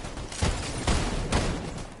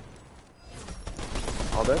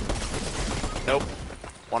 All dead? nope.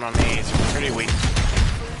 One on me is pretty weak.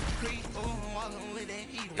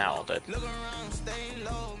 Now all dead. Did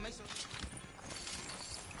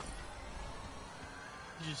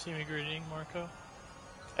you see me greeting, Marco?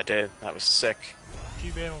 I I did. That was sick.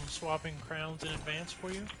 G-Bam, I'm swapping crowns in advance for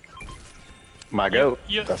you. My goat.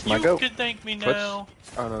 That's my goat. You could thank me What's- now.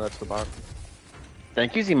 Oh no, that's the bot.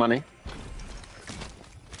 Thank you, Z-Money.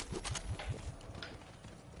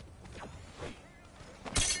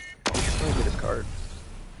 Let me get his card.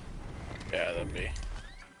 Yeah, that'd be.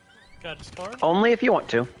 Got his card? Only if you want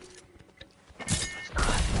to.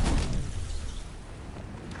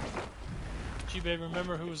 G-Babe,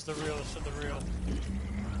 remember who was the realest of the real.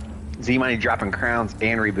 Z-Money dropping crowns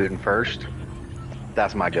and rebooting first.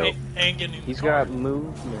 That's my goat. And getting the He's card. got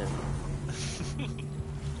movement. Okay,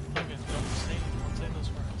 don't say those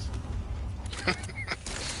words.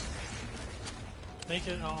 Make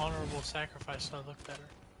it an honorable sacrifice so I look better.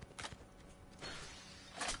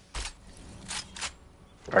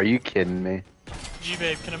 Are you kidding me?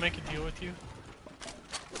 G-Babe, can I make a deal with you?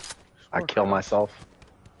 I kill myself.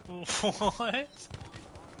 What?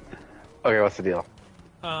 Okay, what's the deal?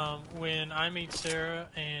 When I meet Sarah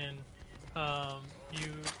and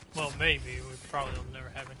you, well, maybe we probably will never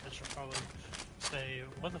have it because she'll probably say,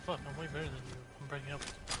 "What the fuck? I'm way better than you." I'm breaking up with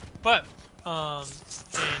you. But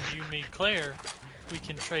and you meet Claire, we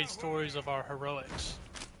can trade stories of our heroics.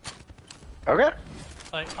 Okay.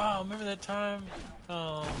 Like, oh, remember that time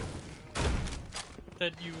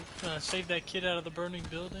that you saved that kid out of the burning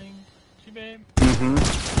building, G-Babe? Mm-hmm.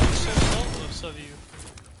 That was so selfless of you.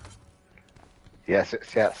 Yes,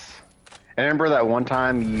 yes, yes. And remember that one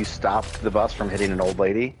time you stopped the bus from hitting an old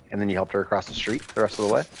lady, and then you helped her across the street the rest of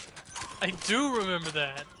the way? I do remember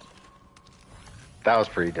that. That was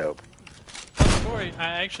pretty dope. Fun story,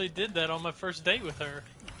 I actually did that on my first date with her.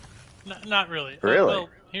 Not really. Really? Well,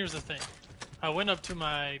 here's the thing. I went up to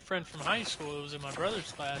my friend from high school, it was in my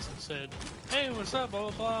brother's class, and said, "Hey, what's up,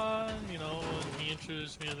 blah, blah, blah," you know, and he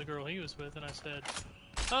introduced me to the girl he was with, and I said,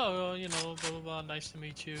 "Oh, well, you know, blah, blah, blah, nice to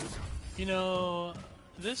meet you. You know,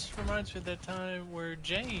 this reminds me of that time where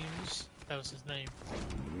James," that was his name,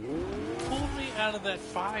 "pulled me out of that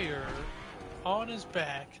fire on his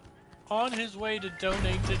back, on his way to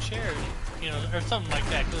donate to charity," you know, or something like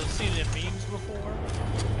that, because I've seen it in memes before.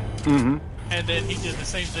 Mm-hmm. And then he did the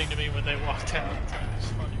same thing to me when they walked out. It was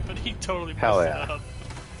funny, but he totally messed Hell it yeah. up.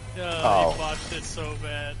 Oh. He botched it so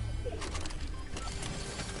bad.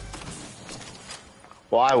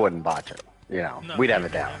 Well, I wouldn't botch it. You know, No, we'd have he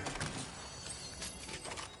it down. didn't.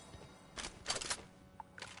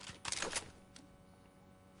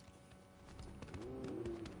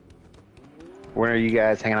 When are you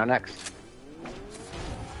guys hanging out next?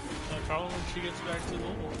 Call her when she gets back to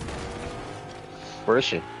Louisville. Where is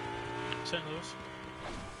she? St. Louis.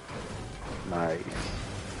 Nice.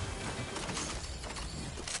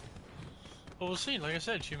 Well, we'll see. Like I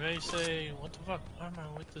said, she may say, "What the fuck? Why am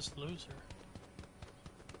I with this loser?"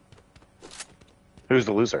 Who's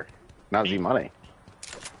the loser? Not Me. Z-Money.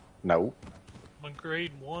 No. I'm a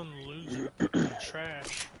grade 1 loser.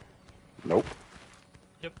 Trash. Nope.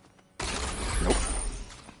 Yep. Nope.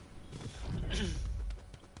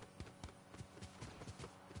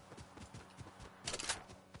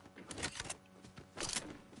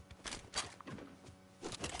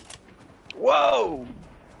 Whoa!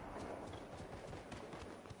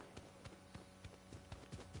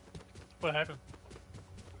 What happened?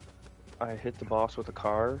 I hit the boss with a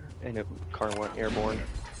car, and the car went airborne.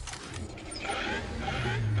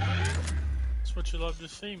 That's what you love to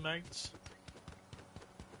see, mates.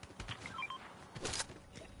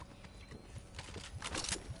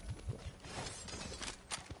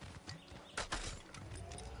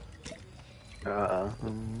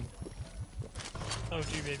 Oh,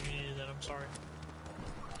 gee, baby, you needed that. I'm sorry.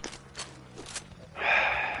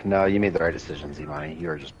 No, you made the right decision, Z-Money. You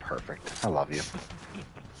are just perfect. I love you.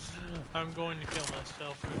 I'm going to kill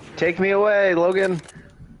myself. For sure. Take me away, Logan.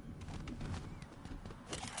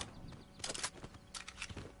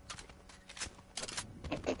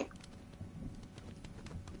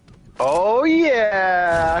 Oh,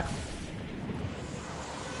 yeah.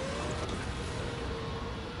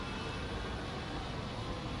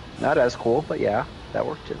 Not as cool, but yeah, that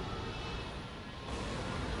worked too.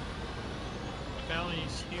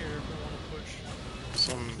 Bounty's here if we want to push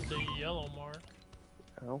Some. the yellow mark.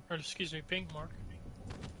 Oh, Or, excuse me, pink mark.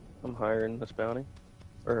 I'm hiring this bounty.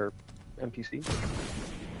 Or NPC.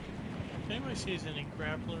 If anybody sees any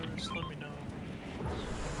grapplers, let me know.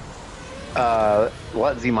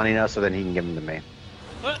 Let Z-Money know so then he can give them to me.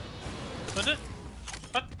 What? What's it?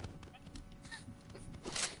 What?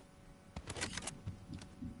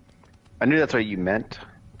 I knew that's what you meant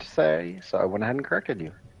to say, so I went ahead and corrected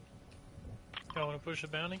you. Y'all want to push a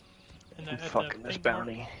bounty? And I'm at the fucking this pink mark?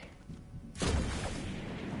 bounty.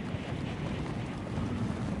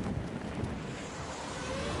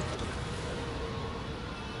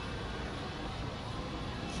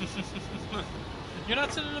 You're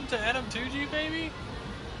not sending them to Adam 2G, baby?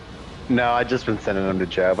 No, I just been sending them to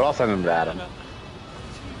Joe, but I'll send them to Adam. Gee,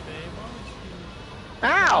 babe, why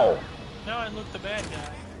would you... Ow! Now I look the bad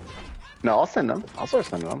guy. No, I'll send them. I'll start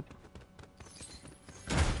sending them.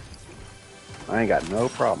 I ain't got no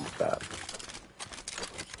problem with that.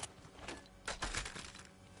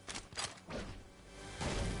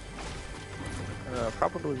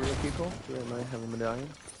 Probably real people. They might have a medallion.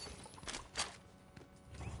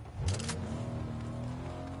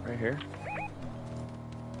 Right here.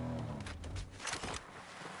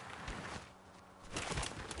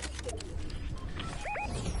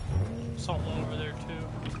 Someone over there too.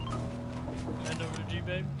 Head over to G,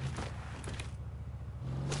 babe.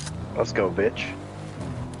 Let's go, bitch.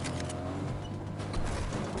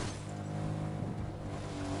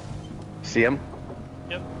 See him?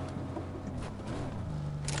 Yep.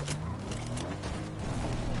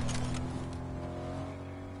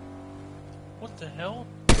 What the hell?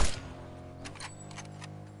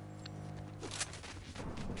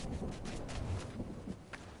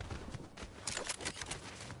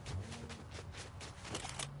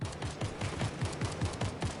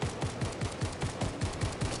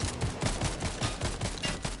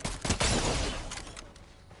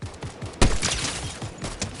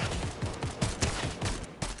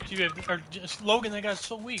 Or just Logan, that guy's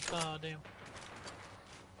so weak. Oh, damn.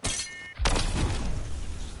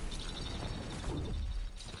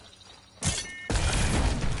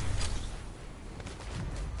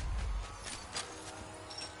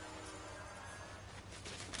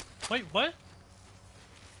 Wait, what?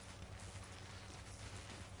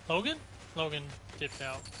 Logan? Logan dipped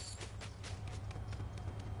out.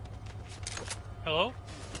 Hello?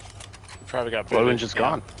 Probably got booted. Logan's just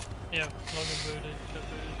gone. Yeah, Logan booted. Got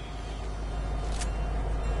booted.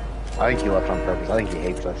 I think he left on purpose. I think he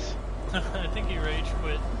hates us. I think he rage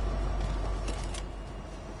quit.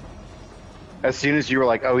 As soon as you were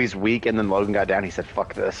like, oh, he's weak, and then Logan got down, he said,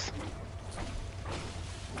 fuck this.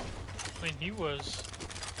 I mean, he was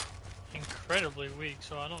incredibly weak,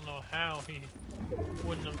 so I don't know how he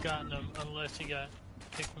wouldn't have gotten him unless he got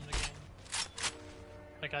kicked from the game.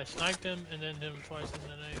 Like, I sniped him and then him twice in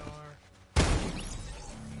an AR.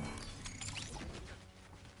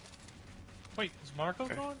 Wait, is Marco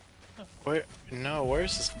gone? Oh. Where? No,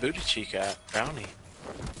 where's this booty cheek at? Bounty.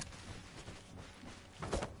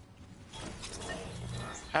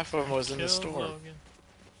 Half of them was in the Kill store. Logan.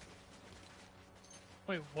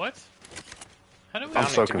 Wait, what? How did we? I'm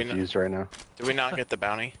Bounty, so did we confused right now. Did we not get the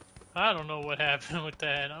bounty? I don't know what happened with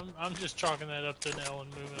that. I'm just chalking that up to Nell and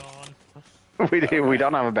moving on. We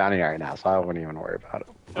don't have a bounty right now, so I wouldn't even worry about it.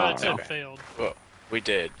 Oh, it said okay. failed. Well, we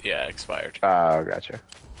did. Yeah, expired. Oh, gotcha.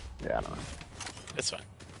 Yeah, I don't know. It's fine.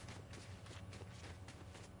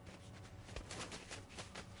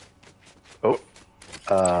 Oh,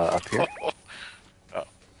 up here. Oh,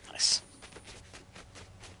 nice.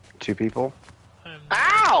 2 people. I'm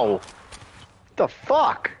Ow! What the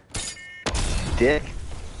fuck? Dick.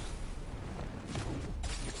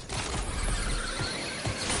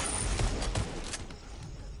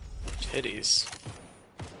 Titties.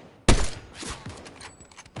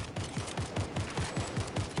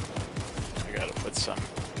 I gotta put some.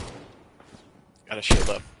 Gotta shield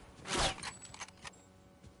up.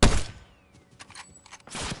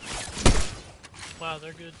 Wow,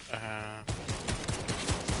 they're good.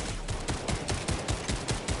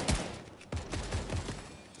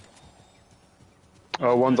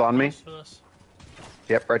 Oh, one's on me. Close to us.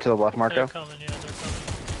 Yep, right to the left, They're Marco. coming, yeah, they're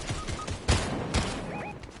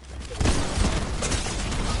coming.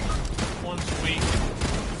 One's weak.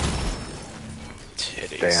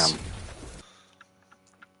 Titties. Damn.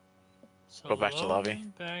 So Go back to lobby.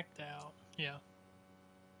 Logan backed out. Yeah.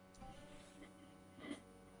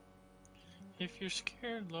 If you're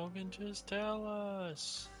scared, Logan, just tell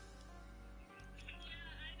us.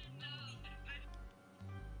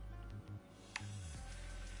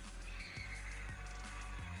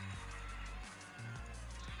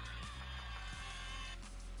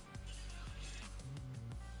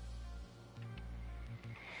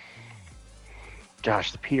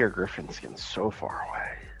 Gosh, the Peter Griffin's getting so far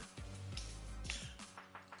away.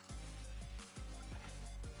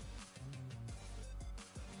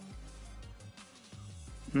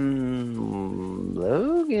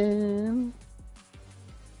 Logan.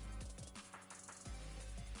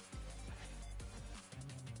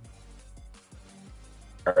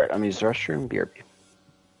 Alright, I'm using the restroom, BRB.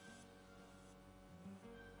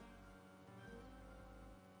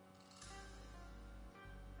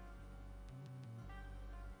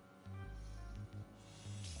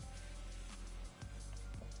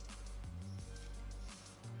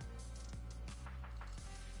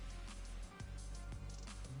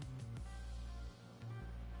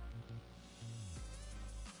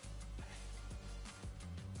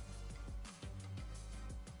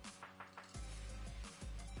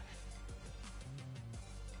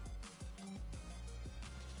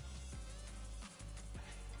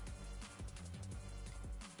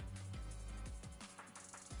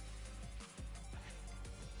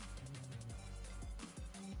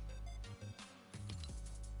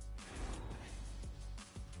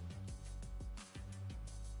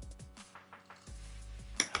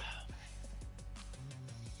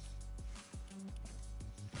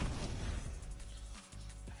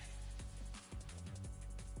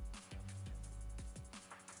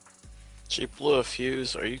 She blew a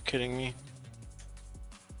fuse. Are you kidding me?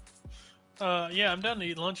 Yeah, I'm down to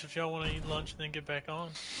eat lunch if y'all want to eat lunch and then get back on.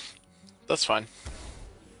 That's fine.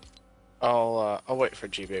 I'll wait for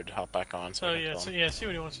G-Babe to hop back on. So yeah, see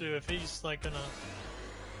what he wants to do. If he's like gonna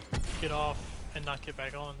get off and not get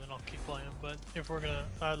back on, then I'll keep playing. But if we're gonna,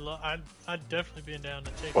 I'd definitely be down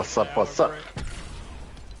to take. What's like up? an What's hour up? break.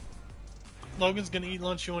 Logan's gonna eat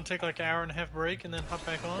lunch. You want to take like an hour and a half break and then hop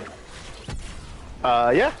back on?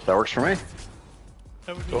 Yeah, that works for me.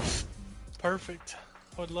 That would be perfect.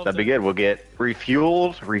 I would love That'd be good. We'll get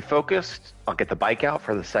refueled, refocused. I'll get the bike out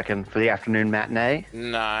for the afternoon matinee,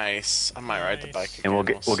 Nice. I might ride the Nice. bike again. and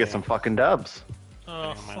we'll get see. some fucking dubs. Oh,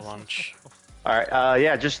 Getting my lunch. All right.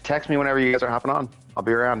 Yeah, just text me whenever you guys are hopping on. I'll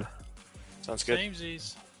be around. Sounds good.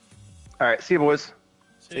 Samesies. All right. See you, boys.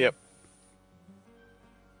 See ya. Yep.